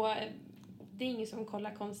 Och det är ingen som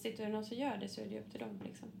kollar konstigt, och är det någon som gör det så är det upp till dem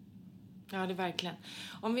liksom. Ja, det är verkligen.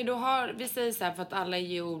 Om vi då vi säger så här, för att alla är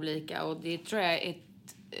ju olika, och det tror jag är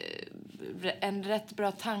en rätt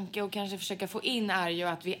bra tanke och kanske försöka få in är ju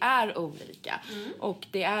att vi är olika. Och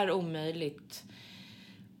det är omöjligt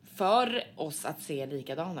för oss att se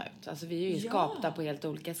likadana ut. Alltså vi är ju skapta på helt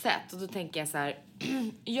olika sätt. Och då tänker jag så här,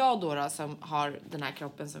 jag då som har den här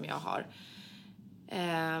kroppen som jag har.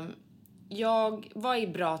 Vad är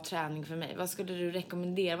bra träning för mig? Vad skulle du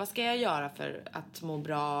rekommendera? Vad ska jag göra för att må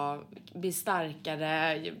bra, bli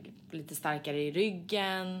starkare, lite starkare i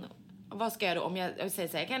ryggen? Vad ska jag då? Om jag säger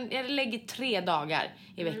så här, jag lägger 3 dagar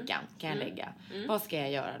i veckan kan jag lägga. Vad ska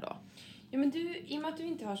jag göra då? Ja, men i och med att du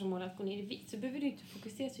inte har som mål att gå ner i vikt, så behöver du inte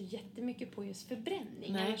fokusera så jättemycket på just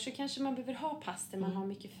förbränning. Annars så kanske man behöver ha pass där man har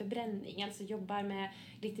mycket förbränning. Alltså jobbar med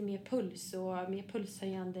lite mer puls och mer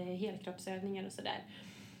pulshöjande helkroppsövningar och sådär.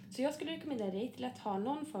 Så jag skulle rekommendera dig till att ha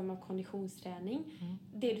någon form av konditionsträning.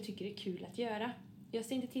 Det du tycker är kul att göra. Jag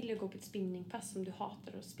ser inte till att gå på ett spinningpass om du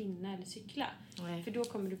hatar att spinna eller cykla. Nej. För då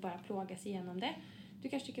kommer du bara plågas igenom det. Du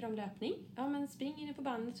kanske tycker om löpning. Ja, men spring inne på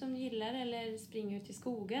bandet som du gillar. Eller spring ut i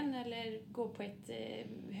skogen. Eller gå på ett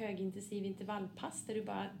högintensiv intervallpass där du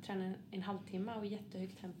bara tränar en halvtimme och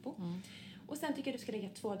jättehögt tempo. Och sen tycker jag du ska lägga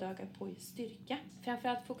 2 dagar på styrka.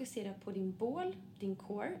 Framförallt fokusera på din bål, din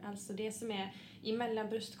core. Alltså det som är emellan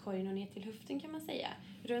bröstkorgen och ner till höften kan man säga.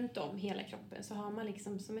 Runt om hela kroppen så har man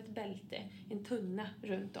liksom som ett bälte, en tunna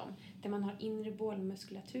runt om. Där man har inre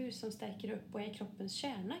bålmuskulatur som stärker upp och är kroppens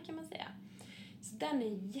kärna kan man säga. Så den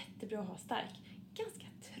är jättebra att ha stark. Ganska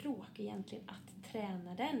tråkig egentligen att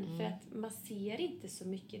träna den. För att man ser inte så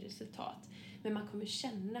mycket resultat. Men man kommer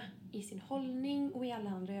känna i sin hållning och i alla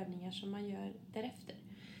andra övningar som man gör därefter.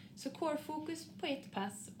 Så core-fokus på ett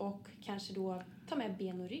pass och kanske då ta med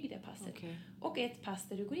ben och rygg det passet. Okay. Och ett pass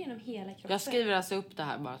där du går igenom hela kroppen. Jag skriver alltså upp det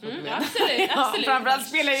här bara så att du vet. Absolut. Ja, framförallt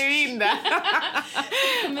spelar jag ju in det.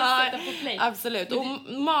 Ja, på play. Absolut. Och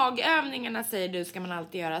magövningarna säger du ska man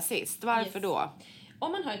alltid göra sist. Varför då?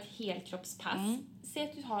 Om man har ett helkroppspass, säg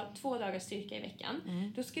att du har 2 dagars styrka i veckan,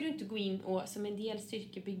 då ska du inte gå in och som en del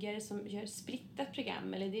styrkebyggare som gör splittat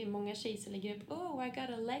program, eller det är många tjejer som lägger upp, I got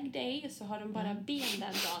a leg day, och så har de bara ben den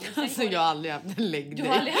dagen. Alltså jag har aldrig haft en leg day. Du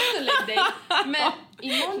har aldrig haft en leg day, men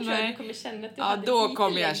imorgon tror jag du kommer känna att du hade då lite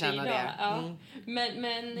kommer jag leg känna day det. Ja.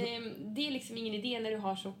 Men det är liksom ingen idé när du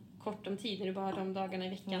har så kort om tid, när du bara har de dagarna i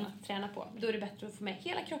veckan att träna på. Då är det bättre att få med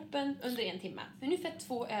hela kroppen under 1 timme. Ungefär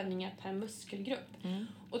 2 övningar per muskelgrupp.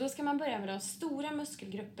 Och då ska man börja med de stora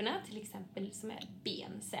muskelgrupperna, till exempel som är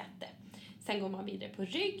ben, säte. Sen går man vidare på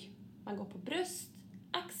rygg, man går på bröst,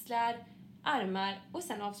 axlar, armar och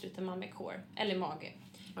sen avslutar man med core, eller mage.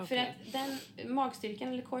 Okay. För att den magstyrkan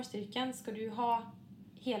eller core-styrkan ska du ha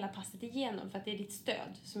hela passet igenom, för att det är ditt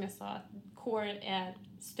stöd. Som jag sa, att core är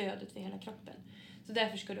stödet för hela kroppen. Så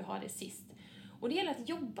därför ska du ha det sist. Och det gäller att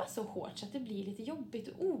jobba så hårt så att det blir lite jobbigt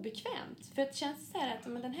och obekvämt. För att det känns så här att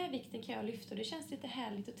men den här vikten kan jag lyfta och det känns lite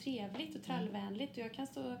härligt och trevligt och trallvänligt. Och jag kan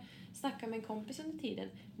stå och snacka med en kompis under tiden.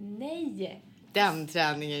 Nej! Den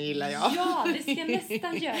träningen gillar jag. Ja, det ska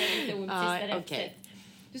nästan göra lite ont sista repset.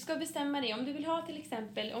 Du ska bestämma dig. Om du vill ha till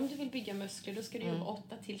exempel, om du vill bygga muskler, då ska du jobba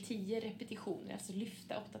 8-10 repetitioner. Alltså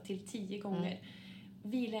lyfta 8-10 gånger.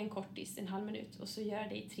 Vila en kortis, en halv minut. Och så gör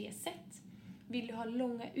det i 3 set. Vill du ha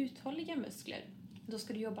långa uthålliga muskler, då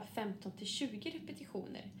ska du jobba 15-20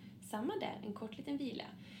 repetitioner. Samma där, en kort liten vila.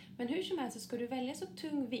 Men hur som helst så ska du välja så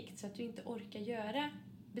tung vikt så att du inte orkar göra.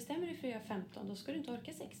 Bestämmer du för att göra 15, då ska du inte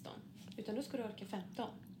orka 16. Utan då ska du orka 15.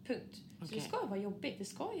 Punkt. Så det ska vara jobbigt. Det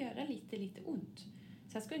ska göra lite ont.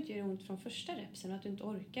 Sen ska det inte göra ont från första repsen, att du inte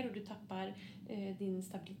orkar och du tappar din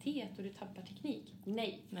stabilitet och du tappar teknik.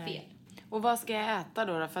 Nej, fel. Och vad ska jag äta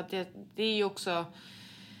då? För att det är ju också...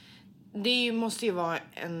 Det måste ju vara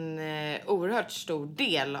en oerhört stor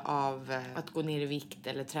del av att gå ner i vikt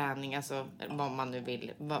eller träning, alltså vad man nu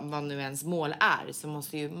vill, vad nu ens mål är, så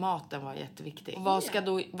måste ju maten vara jätteviktig. Och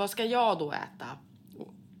vad ska jag då äta?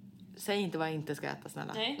 Säg inte vad jag inte ska äta,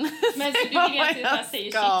 snälla. Nej, men så du vill inte bara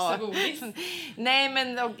säga chips och godis? Nej,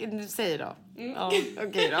 men säg då. Ja,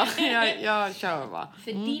 okej då. Jag kör bara.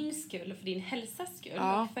 För din skull och för din hälsas skull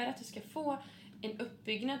och för att du ska få en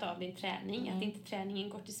uppbyggnad av din träning, att inte träningen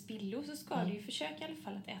går till spillo, så ska du ju försöka i alla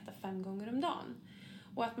fall att äta 5 gånger om dagen.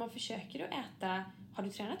 Och att man försöker att äta, har du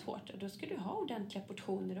tränat hårt, då ska du ha ordentliga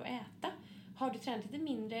portioner att äta. Har du tränat lite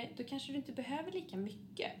mindre, då kanske du inte behöver lika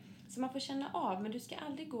mycket. Så man får känna av, men du ska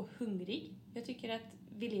aldrig gå hungrig. Jag tycker att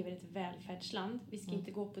vi lever i ett välfärdsland. Vi ska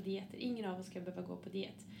inte gå på dieter. Ingen av oss ska behöva gå på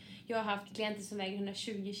diet. Jag har haft klienter som väger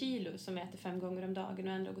 120 kilo som äter 5 gånger om dagen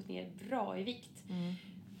och ändå gått ner bra i vikt.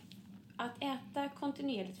 Att äta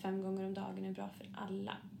kontinuerligt 5 gånger om dagen är bra för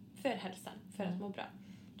alla. För hälsan, för att må bra.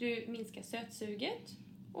 Du minskar sötsuget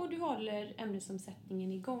och du håller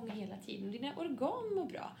ämnesomsättningen igång hela tiden. Dina organ mår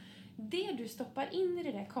bra. Det du stoppar in i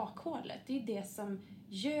det där kakhålet, det är det som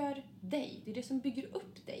gör dig. Det är det som bygger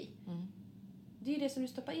upp dig. Det är det som du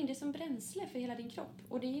stoppar in. Det är som bränsle för hela din kropp.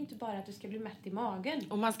 Och det är inte bara att du ska bli mätt i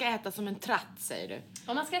magen. Och man ska äta som en tratt, säger du.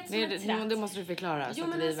 Och man ska äta som en tratt. Det måste du förklara så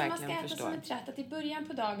att vi verkligen förstår. Man ska äta som en tratt. Att i början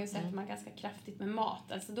på dagen så äter man ganska kraftigt med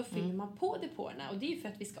mat. Alltså då fyller man på depåerna. Och det är ju för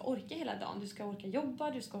att vi ska orka hela dagen. Du ska orka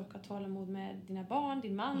jobba. Du ska orka tålamod med dina barn,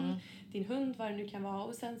 din man, din hund, vad det nu kan vara.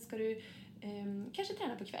 Och sen ska du kanske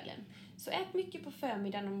träna på kvällen. Så ät mycket på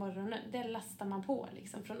förmiddagen och morgonen. Det lastar man på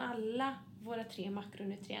liksom. Från alla våra 3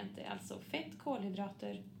 makronutrienter. Alltså fett,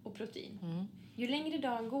 kolhydrater och protein. Ju längre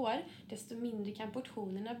dagen går, desto mindre kan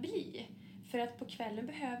portionerna bli. För att på kvällen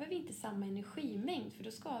behöver vi inte samma energimängd. För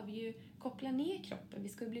då ska vi ju koppla ner kroppen. Vi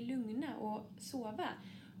ska bli lugna och sova.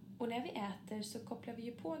 Och när vi äter så kopplar vi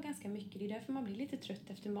ju på ganska mycket. Det är därför man blir lite trött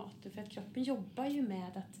efter maten. För att kroppen jobbar ju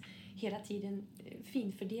med att hela tiden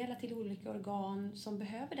finfördela till olika organ som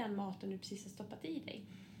behöver den maten du precis har stoppat i dig.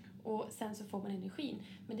 Och sen så får man energin.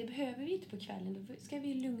 Men det behöver vi inte på kvällen. Då ska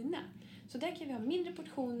vi lugna. Så där kan vi ha mindre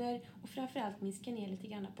portioner och framförallt minska ner lite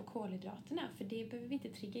grann på kolhydraterna. För det behöver vi inte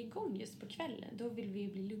trigga igång just på kvällen. Då vill vi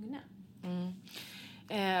ju bli lugna.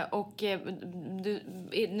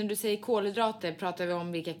 När du säger kolhydrater pratar vi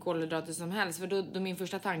om vilka kolhydrater som helst. För då min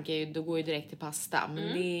första tanke är ju, då går ju direkt till pasta.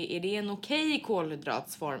 Men är det en okej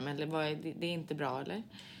kolhydratsform? Eller det är inte bra, eller?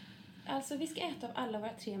 Alltså vi ska äta av alla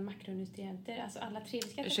våra 3 makronutrienter. Alltså alla 3. Vi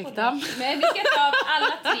ska äta Ursäkta? Men vi ska äta av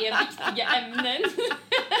alla 3 viktiga ämnen.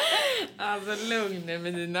 Alltså lugn dig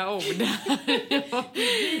med dina ord.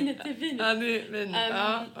 Vinet är vinet.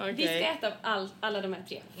 Okay. Vi ska äta av alla de här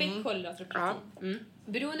 3. Fett, kolhydrater och protein.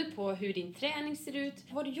 Beroende på hur din träning ser ut,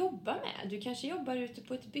 vad du jobbar med. Du kanske jobbar ute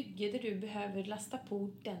på ett bygge där du behöver lasta på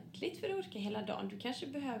ordentligt för att orka hela dagen. Du kanske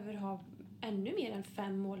behöver ha ännu mer än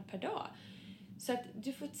 5 mål per dag. Så att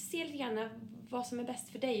du får se lite grann vad som är bäst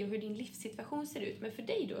för dig och hur din livssituation ser ut. Men för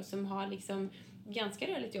dig då som har liksom ganska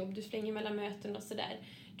rörligt jobb, du slänger mellan möten och sådär.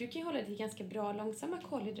 Du kan ju hålla dig till ganska bra långsamma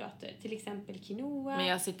kolhydrater. Till exempel quinoa. Men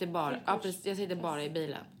jag sitter bara i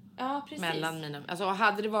bilen. Ja, precis. Mellan mina. Alltså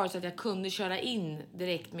hade det varit så att jag kunde köra in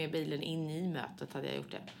direkt med bilen in i mötet hade jag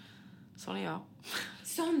gjort det. Sån är jag.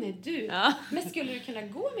 Sån är du. Ja. Men skulle du kunna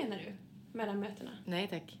gå menar du? Mellan mötena? Nej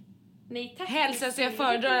tack. Nej tack. Hälsa så jag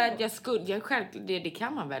föredrar att jag skulle. Självklart, det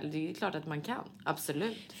kan man väl. Det är klart att man kan.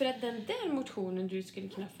 Absolut. För att den där motionen du skulle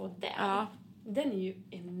kunna få där. Ja. Den är ju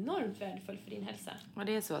enormt värdefull för din hälsa. Ja,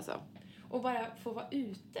 det är så alltså. Och bara få vara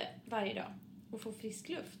ute varje dag. Och få frisk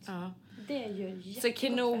luft. Ja. Det gör jättegott. Så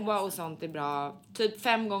quinoa och sånt är bra. Typ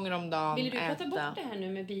 5 gånger om dagen. Vill du prata bort det här nu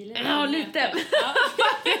med bilen? Ja, lite. Ja.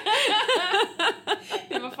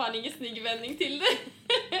 Det var fan ingen snygg vändning till det.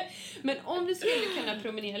 Men om du skulle kunna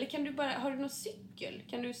promenera, eller kan du bara, har du någon cykel?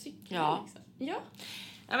 Kan du cykla? Ja. Liksom? Ja.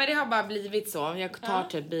 Ja, men det har bara blivit så. Jag tar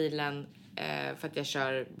typ bilen för att jag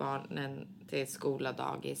kör barnen till skola,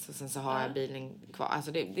 dagis. Och sen så har jag bilen kvar.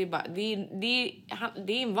 Alltså det är bara,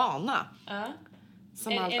 det är en vana. Ja.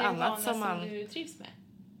 Som allt annat som man... du trivs med?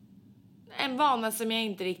 En vana som jag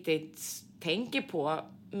inte riktigt tänker på.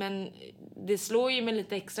 Men det slår ju mig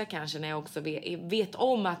lite extra kanske när jag också vet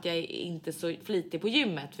om att jag inte är så flitig på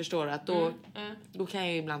gymmet. Förstår du? Att då kan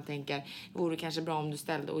jag ju ibland tänka, det vore kanske bra om du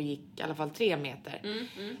ställde och gick i alla fall 3 meter.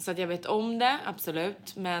 Så att jag vet om det,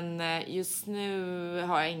 absolut. Men just nu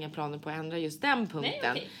har jag inga planer på att ändra just den punkten.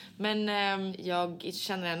 Nej, okay. Men jag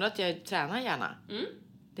känner ändå att jag tränar gärna.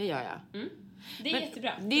 Det gör jag. Det är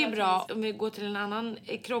jättebra. Det är bra om vi går till en annan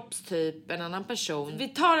kroppstyp, en annan person. Vi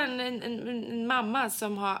tar en mamma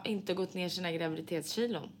som har inte gått ner sina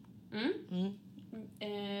graviditetskilon.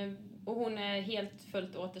 Och hon är helt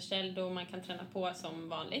fullt återställd och man kan träna på som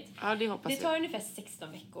vanligt. Ja, det hoppas jag. Det tar ungefär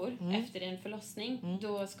 16 veckor efter en förlossning.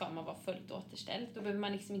 Då ska man vara fullt återställd. Då behöver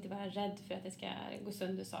man liksom inte vara rädd för att det ska gå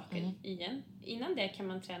sönder saker igen. Innan det kan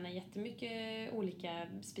man träna jättemycket olika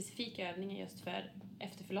specifika övningar just för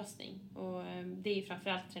efter förlossning. Och det är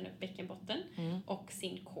framförallt träna upp bäckenbotten och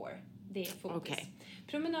sin core. Det är fokus. Okay.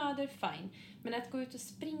 Promenader, fine. Men att gå ut och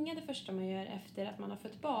springa det första man gör efter att man har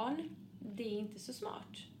fått barn, det är inte så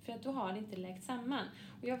smart. För att då har det inte läkt samman.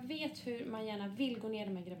 Och jag vet hur man gärna vill gå ner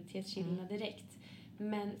de här graviditetskilorna direkt.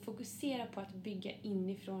 Men fokusera på att bygga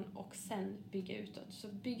inifrån och sen bygga utåt. Så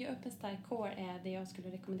bygga upp en stark core är det jag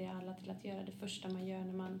skulle rekommendera alla till att göra det första man gör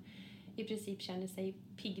när man i princip känner sig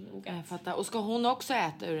pigg nog. Jag fattar. Och ska hon också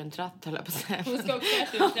äta ur en tratt, höll jag på att säga. Hon ska också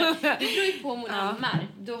äta ur en tratt. Det beror ju på om hon ammar.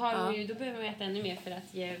 Då behöver man äta ännu mer för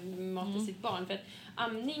att ge mat till sitt barn. För att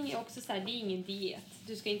amning är också så här, det är ingen diet.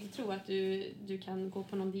 Du ska inte tro att du kan gå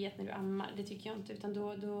på någon diet när du ammar. Det tycker jag inte. Utan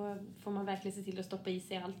då får man verkligen se till att stoppa i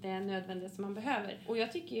sig allt det nödvändiga som man behöver. Och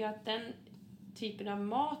jag tycker ju att den typen av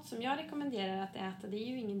mat som jag rekommenderar att äta, det är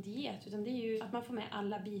ju ingen diet, utan det är ju att man får med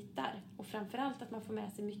alla bitar. Och framförallt att man får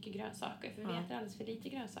med sig mycket grönsaker, för vi äter alldeles för lite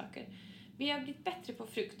grönsaker. Vi har blivit bättre på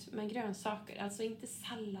frukt, men grönsaker, alltså inte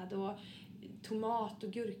sallad och tomat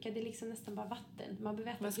och gurka, det är liksom nästan bara vatten. Man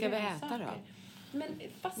behöver äta. Vad ska grönsaker. Vi äta då? Men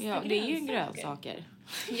fasta grönsaker. Det är ju grönsaker.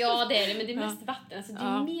 Ja, det är det, men det är mest vatten. Alltså, det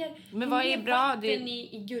är mer, men vad är bra? Vatten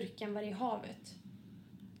i gurkan var i havet.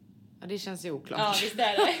 Ja, det känns ju oklart. Ja, visst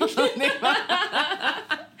är det.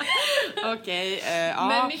 Okej,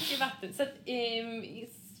 Men mycket vatten. Så att,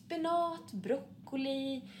 spenat,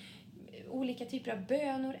 broccoli, olika typer av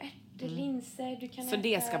bönor, ärtor, linser. Du kan så äta.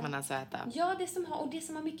 Det ska man alltså äta? Ja, det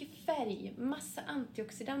som har mycket färg. Massa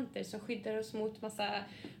antioxidanter som skyddar oss mot massa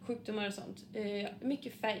sjukdomar och sånt.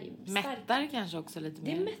 Mycket färg. Mättar kanske också lite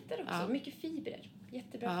mer? Det mättar också. Ja. Mycket fibrer.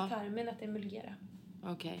 Jättebra för tarmen att emulgera.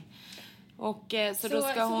 Okej. Och så då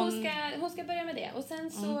ska hon ska börja med det. Och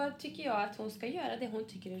sen så tycker jag att hon ska göra det hon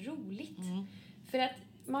tycker är roligt. För att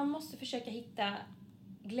man måste försöka hitta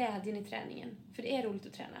glädjen i träningen. För det är roligt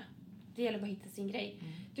att träna. Det gäller bara att hitta sin grej.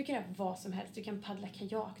 Du kan göra vad som helst. Du kan paddla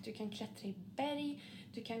kajak, du kan klättra i berg,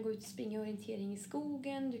 du kan gå ut och springa orientering i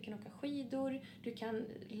skogen, du kan åka skidor, du kan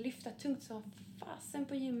lyfta tungt som fasen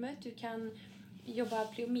på gymmet, du kan jobba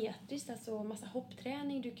plyometriskt, alltså massa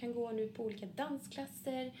hoppträning, du kan gå nu på olika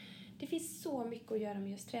dansklasser. Det finns så mycket att göra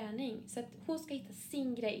med just träning. Så att hon ska hitta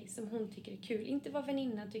sin grej som hon tycker är kul. Inte vad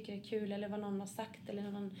väninnan tycker är kul eller vad någon har sagt eller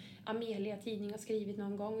någon Amelia-tidning har skrivit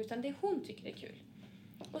någon gång. Utan det hon tycker är kul.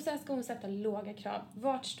 Och sen ska hon sätta låga krav.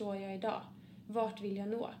 Vart står jag idag? Vart vill jag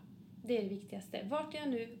nå? Det är det viktigaste. Vart är jag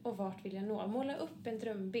nu och vart vill jag nå? Måla upp en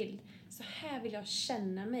drömbild. Så här vill jag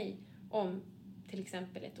känna mig om till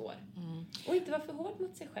exempel ett år. Och inte vara för hård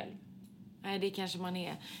mot sig själv. Nej, det kanske man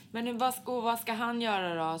är. Men vad ska han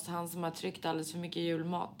göra då? Så han som har tryckt alldeles för mycket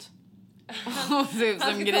julmat. Han ser ut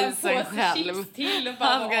som grisen själv. Chips till och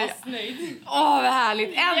bara vara asnöjd. Vad härligt.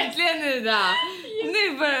 Äntligen, Ida.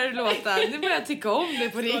 Nu börjar det låta. Nu börjar jag tycka om det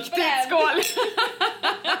på riktigt. Skål.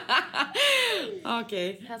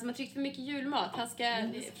 Okej. Han som har tryckt för mycket julmat, han ska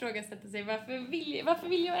ifrågasätta sig. Varför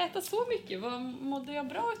vill jag äta så mycket? Vad mådde jag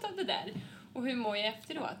bra utav det där? Och hur mår jag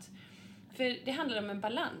efteråt? För det handlar om en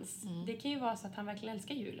balans. Det kan ju vara så att han verkligen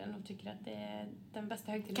älskar julen och tycker att det är den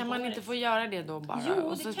bästa högtiden. Kan man inte få göra det då bara? Jo,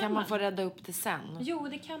 och så kan man få rädda upp det sen. Jo,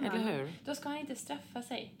 det kan man. Eller hur? Då ska han inte straffa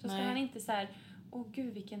sig. Då ska han inte så här: åh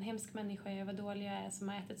gud vilken hemsk människa jag är, vad dålig jag är som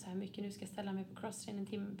har ätit så här mycket. Nu ska jag ställa mig på crosstrain 1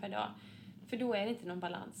 timme per dag. För då är det inte någon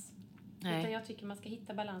balans. Nej. Utan jag tycker man ska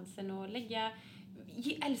hitta balansen och lägga...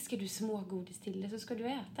 Älskar du smågodis till det så ska du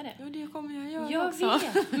äta det. Ja, det kommer jag göra jag också.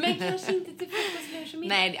 Vet, men kanske inte till frukost, lunch och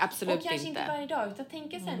middag. Nej, absolut inte. Och kanske inte varje dag, utan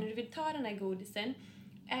tänka sen när du vill ta den här godisen.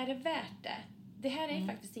 Är det värt det? Det här är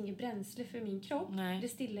faktiskt inget bränsle för min kropp. Nej. Det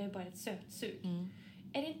stillar ju bara ett sötsug.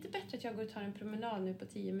 Är det inte bättre att jag går och tar en promenad nu på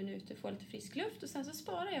 10 minuter, får lite frisk luft och sen så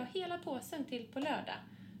sparar jag hela påsen till på lördag.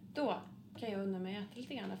 Då kan jag unna mig att äta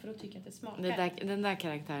lite grann för då tycker jag att det smakar. Den där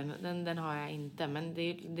karaktären, den har jag inte. Men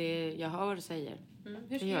jag hör vad du säger.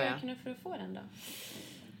 Hur ska jag kunna för att få den då?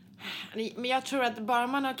 Men jag tror att bara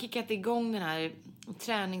man har kickat igång den här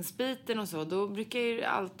träningsbiten och så, då brukar ju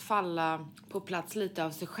allt falla på plats lite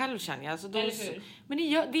av sig själv, känner jag. Alltså då, eller hur? Men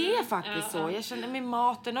det är faktiskt så. Jag känner med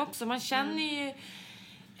maten också. Man känner ju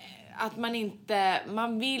att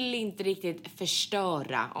man vill inte riktigt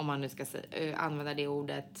förstöra, om man nu ska använda det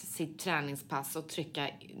ordet, sitt träningspass och trycka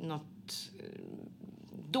något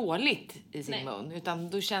dåligt i sin mun. Utan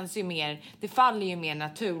då känns ju mer, det faller ju mer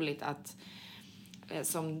naturligt att,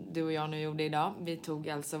 som du och jag nu gjorde idag. Vi tog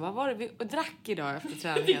alltså, vad var det vi drack idag efter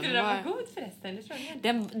träningen? Den var god förresten, det tror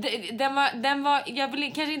jag. Den var, jag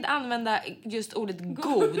vill kanske inte använda just ordet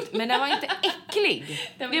god, men den var inte äcklig.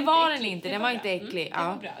 Den var inte äcklig. Det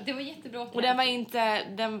var bra. Det var jättebra. Och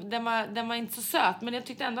den var inte så söt, men jag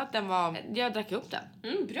tyckte ändå att jag drack upp den.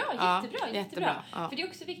 Bra, jättebra. Ja. För det är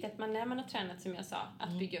också viktigt att när man har tränat, som jag sa,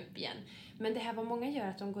 att bygga upp igen. Men det här vad många gör,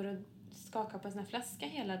 att de går och skakar på en sån här flaska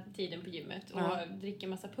hela tiden på gymmet och dricker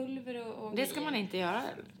massa pulver och det ska man inte göra,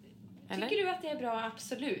 eller? Tycker du att det är bra?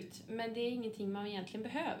 Absolut. Men det är ingenting man egentligen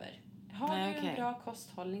behöver. Har du en bra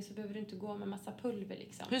kosthållning så behöver du inte gå med massa pulver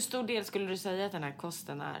liksom. Hur stor del skulle du säga att den här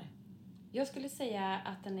kosten är? Jag skulle säga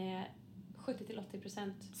att den är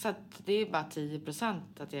 70-80%. Så att det är bara 10%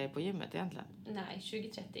 att jag är på gymmet egentligen? Nej,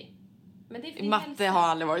 20-30. Men det är matte har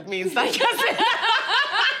aldrig varit min starkaste.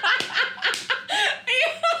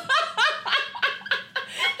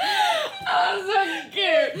 Alltså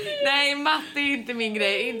gud. Nej, matte är inte min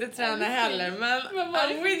grej. Inte träna heller. Men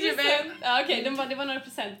I'm with you, babe. Ja, okej, det var några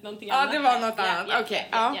procent någonting annat. Ja, det var något annat. Okej.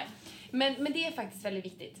 Men det är faktiskt väldigt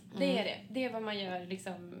viktigt. Det är det. Det är vad man gör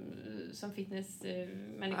liksom, som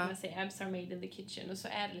fitnessmänniskorna säger. Abs are made in the kitchen. Och så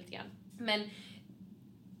är det lite grann. Men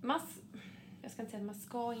jag ska inte säga att man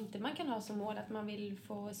ska inte. Man kan ha som mål att man vill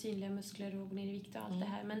få synliga muskler och gå ner i vikt och allt det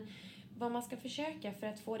här. Men vad man ska försöka för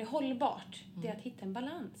att få det hållbart, det är att hitta en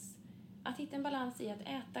balans. Att hitta en balans i att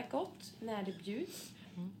äta gott när det bjuds.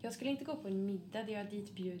 Jag skulle inte gå på en middag där jag är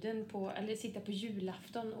ditbjuden på, eller sitta på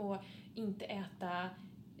julafton och inte äta,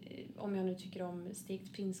 om jag nu tycker om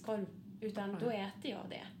stekt prinskorv. Utan då äter jag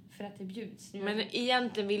det för att det bjuds. Men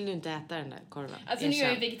egentligen vill du inte äta den där korven. Alltså nu är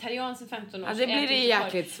jag ju vegetarian sedan 15 år. Ja, det blir det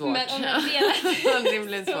jäkligt svårt. Men om jag delar... det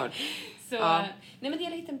blir svårt. Så, nej, men det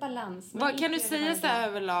gäller att hitta en balans. Kan du säga så här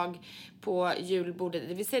överlag på julbordet?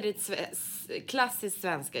 Vi säger det klassiskt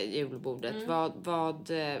svenska julbordet.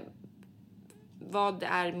 Vad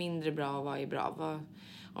är mindre bra och vad är bra?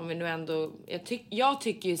 Om vi nu ändå... Jag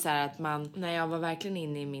tycker ju så här att när jag var verkligen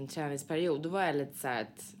inne i min träningsperiod, då var jag lite så här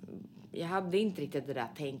att... Jag hade inte riktigt det där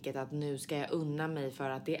tänket att nu ska jag unna mig för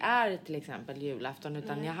att det är till exempel julafton.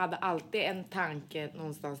 Utan jag hade alltid en tanke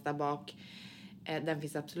någonstans där bak. Den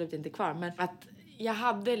finns absolut inte kvar. Men att jag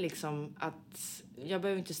hade liksom att jag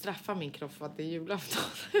behöver inte straffa min kropp för att det är julafton.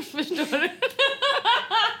 Förstår du?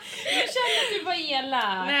 Jag kände att du var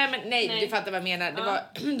elak. Nej, du fattar vad jag menar.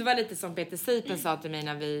 Det var lite som Peter Sipen sa till mig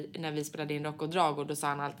när vi spelade in Rock och Drag. Och då sa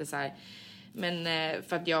han alltid så här. Men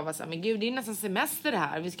för att jag var så här, men gud, det är nästan semester det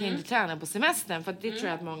här. Vi ska inte träna på semestern. För att det tror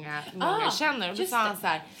jag att många känner. Och då sa han så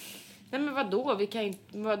här. Nej men vadå,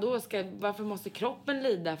 varför måste kroppen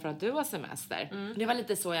lida för att du har semester? Det var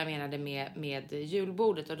lite så jag menade med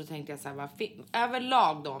julbordet. Och då tänkte jag så här,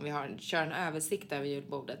 överlag då, om vi kör en översikt över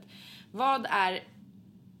julbordet. Vad är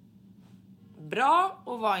bra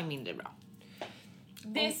och vad är mindre bra?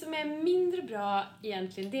 Det som är mindre bra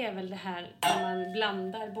egentligen, det är väl det här när man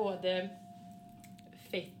blandar både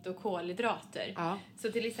fett och kolhydrater. Ja.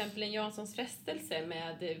 Så till exempel en Janssons frestelse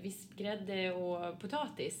med vispgrädde och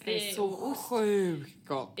potatis. Det är så sjukt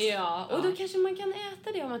gott. Ja, och då kanske man kan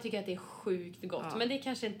äta det om man tycker att det är sjukt gott. Ja. Men det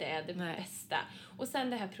kanske inte är det bästa. Och sen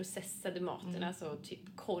det här processade maten, alltså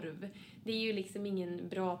typ korv. Det är ju liksom ingen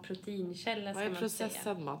bra proteinkälla. Vad är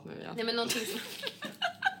processad mat nu igen? Nej, men någonting som...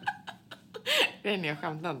 Jag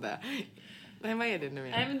skämtar inte. Nej, vad är det nu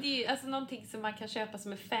igen? Nej, men det är ju alltså någonting som man kan köpa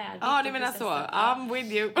som är färdigt. Ja, det menar så. I'm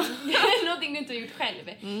with you. Någonting du inte har gjort själv.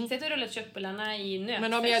 Så att du har rullat köttbullarna i nötfärs.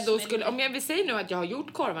 Men om jag vill säga nu att jag har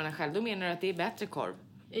gjort korvarna själv, då menar du att det är bättre korv?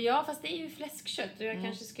 Ja, fast det är ju fläskkött. Och jag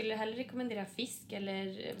kanske skulle hellre rekommendera fisk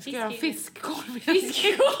eller... Ska jag ha fiskkorv?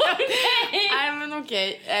 Fiskkorv? Nej, men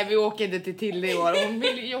okej. Vi åker inte till Tilde i år.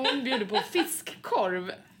 Hon bjuder på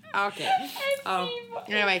fiskkorv. Okej. Ja,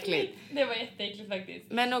 det var äckligt. Det var jätteäckligt faktiskt.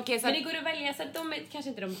 Men okej, så... Men det går att välja, så att de är kanske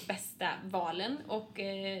inte de bästa valen. Och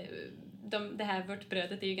det här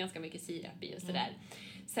vörtbrödet är ju ganska mycket sirap i och sådär.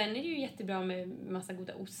 Sen är det ju jättebra med massa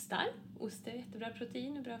goda ostar. Ost är jättebra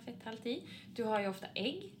protein och bra fetthalt i. Du har ju ofta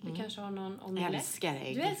ägg. Du kanske har någon omelett. Jag älskar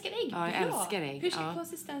ägg. Du älskar ägg? Ja, jag älskar ägg. Hur ser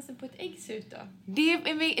konsistensen på ett ägg se ut då? Det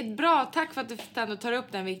är ett bra, tack för att du tar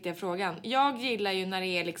upp den viktiga frågan. Jag gillar ju när det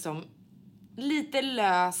är liksom lite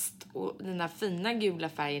löst och den här fina gula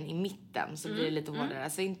färgen i mitten, så blir det lite hårdare.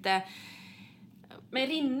 Alltså inte... Men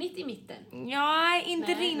rinnigt i mitten? Ja,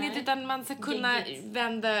 inte rinnigt, utan man ska kunna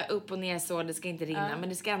vända upp och ner så. Det ska inte rinna, men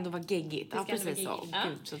det ska ändå vara geggigt. Ja, precis så.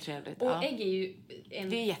 Gud, så trevligt. Och ägg är ju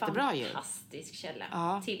en fantastisk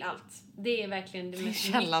källa till allt. Det är verkligen det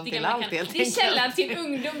mest källan till allt, helt enkelt. Det är källan till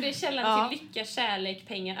ungdom, det är källan till lycka, kärlek,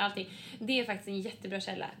 pengar, allting. Det är faktiskt en jättebra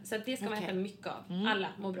källa. Så att det ska man äta mycket av. Alla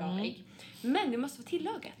mår bra av ägg. Men det måste vara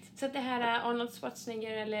tillagat. Så att det här Arnold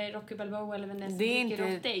Schwarzenegger eller Rocky Balboa eller Vanessa dricker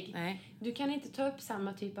rått ägg. Nej. Du kan inte ta upp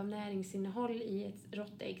samma typ av näringsinnehåll i ett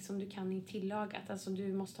rått ägg som du kan i tillagat. Alltså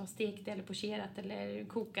du måste ha stekt eller pocherat eller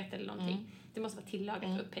kokat eller någonting. Det måste vara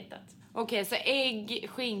tillagat och upphettat. Okej, så ägg,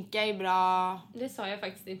 skinka är bra. Det sa jag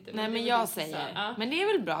faktiskt inte. Nej, men jag säger. Ja. Men det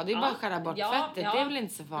är väl bra. Det är bara att skära bort fettet. Det är väl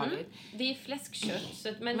inte så farligt. Det är fläskkött. Så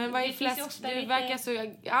att, men vad är fläsk? Du verkar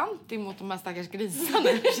så anti mot de här stackars grisarna.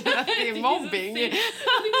 Jag känner att det är mobbing. Det är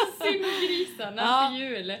synd om grisarna för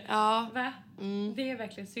jul. Ja. Va? Det är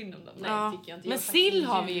verkligen synd om dem. Nej, tycker jag inte. Men sill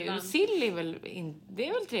har vi ju. Sill är väl det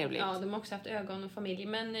är väl trevligt. Ja, de har också haft ögon och familj.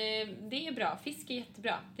 Men det är bra. Fisk är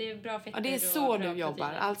jättebra. Det är bra fetter. Ja, det är så du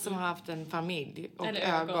jobbar. Allt som har haft en familj och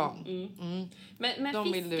eller ögon. Men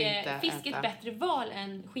fisk är ett bättre val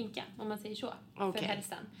än skinka, om man säger så. För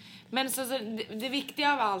hälsan. Men så det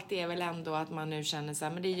viktiga av allt är väl ändå att man nu känner så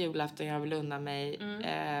här, men det är julafton, jag vill unna mig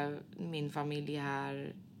min familj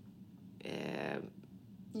här.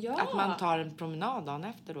 Att man tar en promenad dagen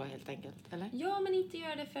efter då, helt enkelt, eller? Ja, men inte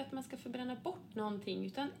gör det för att man ska förbränna bort någonting,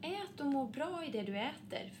 utan ät och må bra i det du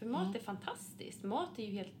äter. För mat är fantastiskt. Mat är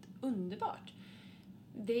ju helt underbart.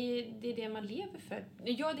 Det är det man lever för.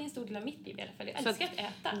 Ja, det är en stor del av mitt liv i alla fall. Jag älskar att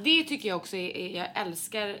äta. Det tycker jag också jag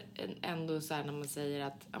älskar ändå så här när man säger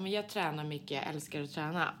att ja, men jag tränar mycket, jag älskar att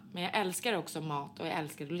träna. Men jag älskar också mat och jag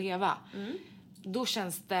älskar att leva. Då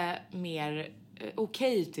känns det mer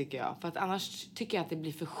okej, tycker jag. För att annars tycker jag att det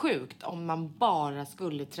blir för sjukt om man bara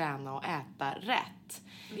skulle träna och äta rätt.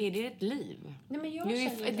 Är det ett liv? Nej,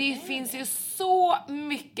 men det finns ju så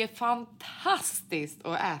mycket fantastiskt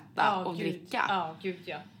att äta och dricka. Ja, gud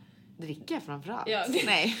ja. Dricka framförallt. Ja.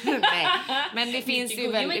 Nej. Men det finns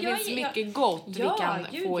ju mycket gott vi kan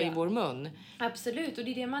få i vår mun. Absolut, och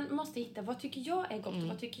det är det man måste hitta. Vad tycker jag är gott?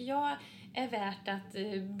 Vad tycker jag är värt att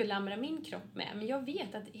belamra min kropp med? Men jag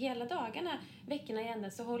vet att hela dagarna, veckorna i ända,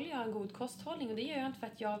 så håller jag en god kosthållning. Och det gör jag inte för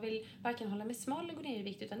att jag vill varken hålla mig smal eller gå ner i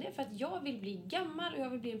vikt. Utan det är för att jag vill bli gammal och jag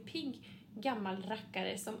vill bli en pigg gammal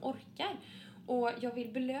rackare som orkar. Och jag vill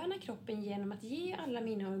belöna kroppen genom att ge alla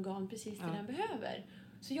mina organ precis det den behöver.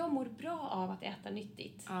 Så jag mår bra av att äta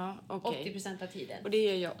nyttigt. Ja, okay. 80% av tiden. Och det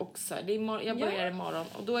gör jag också. Jag börjar imorgon.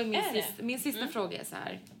 Och då är min sista fråga är så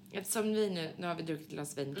här. Eftersom vi nu har vi druckit ett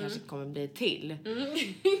glas vin, kanske kommer bli till.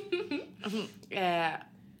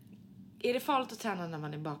 Är det farligt att träna när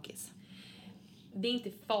man är bakis? Det är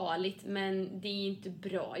inte farligt, men det är inte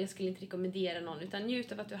bra. Jag skulle inte rekommendera någon, utan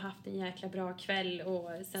njut av att du har haft en jäkla bra kväll. Och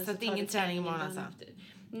sen så att det är ingen träning imorgon alltså?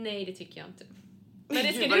 Nej, det tycker jag inte. Men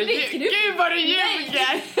det Gud vad du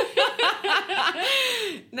ljuger!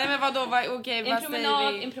 Nej men vadå?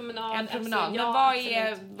 En promenad.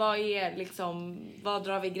 Men vad är liksom, vad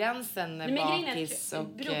drar vi gränsen bakis och...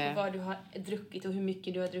 Det beror på vad du har druckit och hur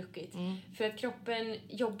mycket du har druckit. För att kroppen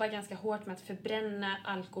jobbar ganska hårt med att förbränna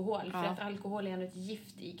alkohol. För att alkohol är ett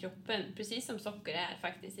gift i kroppen. Precis som socker är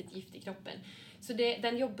faktiskt ett gift i kroppen. Så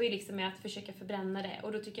den jobbar ju liksom med att försöka förbränna det.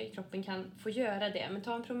 Och då tycker jag att kroppen kan få göra det. Men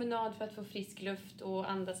ta en promenad för att få frisk luft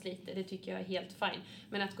och andas lite. Det tycker jag är helt fine.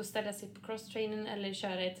 Men att gå och ställa sig på cross-trainen eller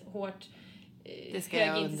köra ett hårt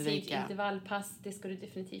högintensivt intervallpass, det ska du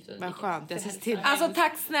definitivt undvika. Vad skönt, jag ser till. Alltså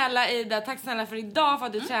tack snälla Ida, tack snälla för idag, för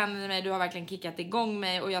att du tränade mig. Du har verkligen kickat igång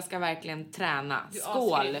mig och jag ska verkligen träna.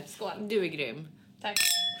 Skål! Du är grym. Tack.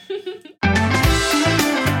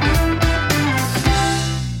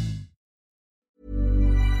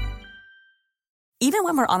 Even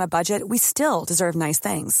when we're on a budget, we still deserve nice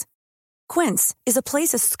things. Quince is a place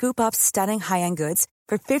to scoop up stunning high-end goods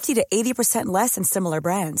for 50 to 80% less than similar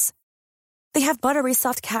brands. They have buttery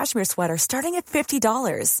soft cashmere sweaters starting at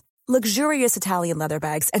 $50, luxurious Italian leather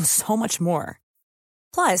bags, and so much more.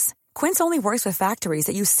 Plus, Quince only works with factories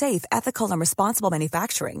that use safe, ethical, and responsible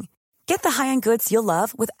manufacturing. Get the high-end goods you'll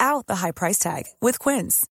love without the high price tag with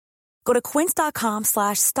Quince. Go to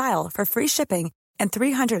quince.com/style for free shipping and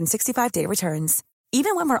 365-day returns.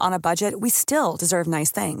 Even when we're on a budget, we still deserve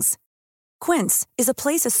nice things. Quince is a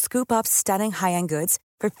place to scoop up stunning high-end goods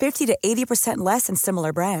for 50 to 80% less than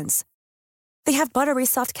similar brands. They have buttery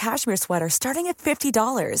soft cashmere sweaters starting at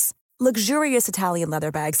 $50, luxurious Italian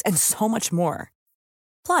leather bags, and so much more.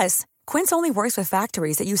 Plus, Quince only works with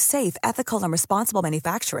factories that use safe, ethical, and responsible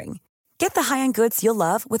manufacturing. Get the high-end goods you'll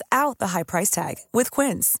love without the high price tag with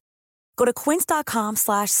Quince. Go to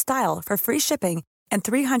quince.com/style for free shipping and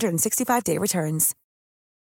 365-day returns.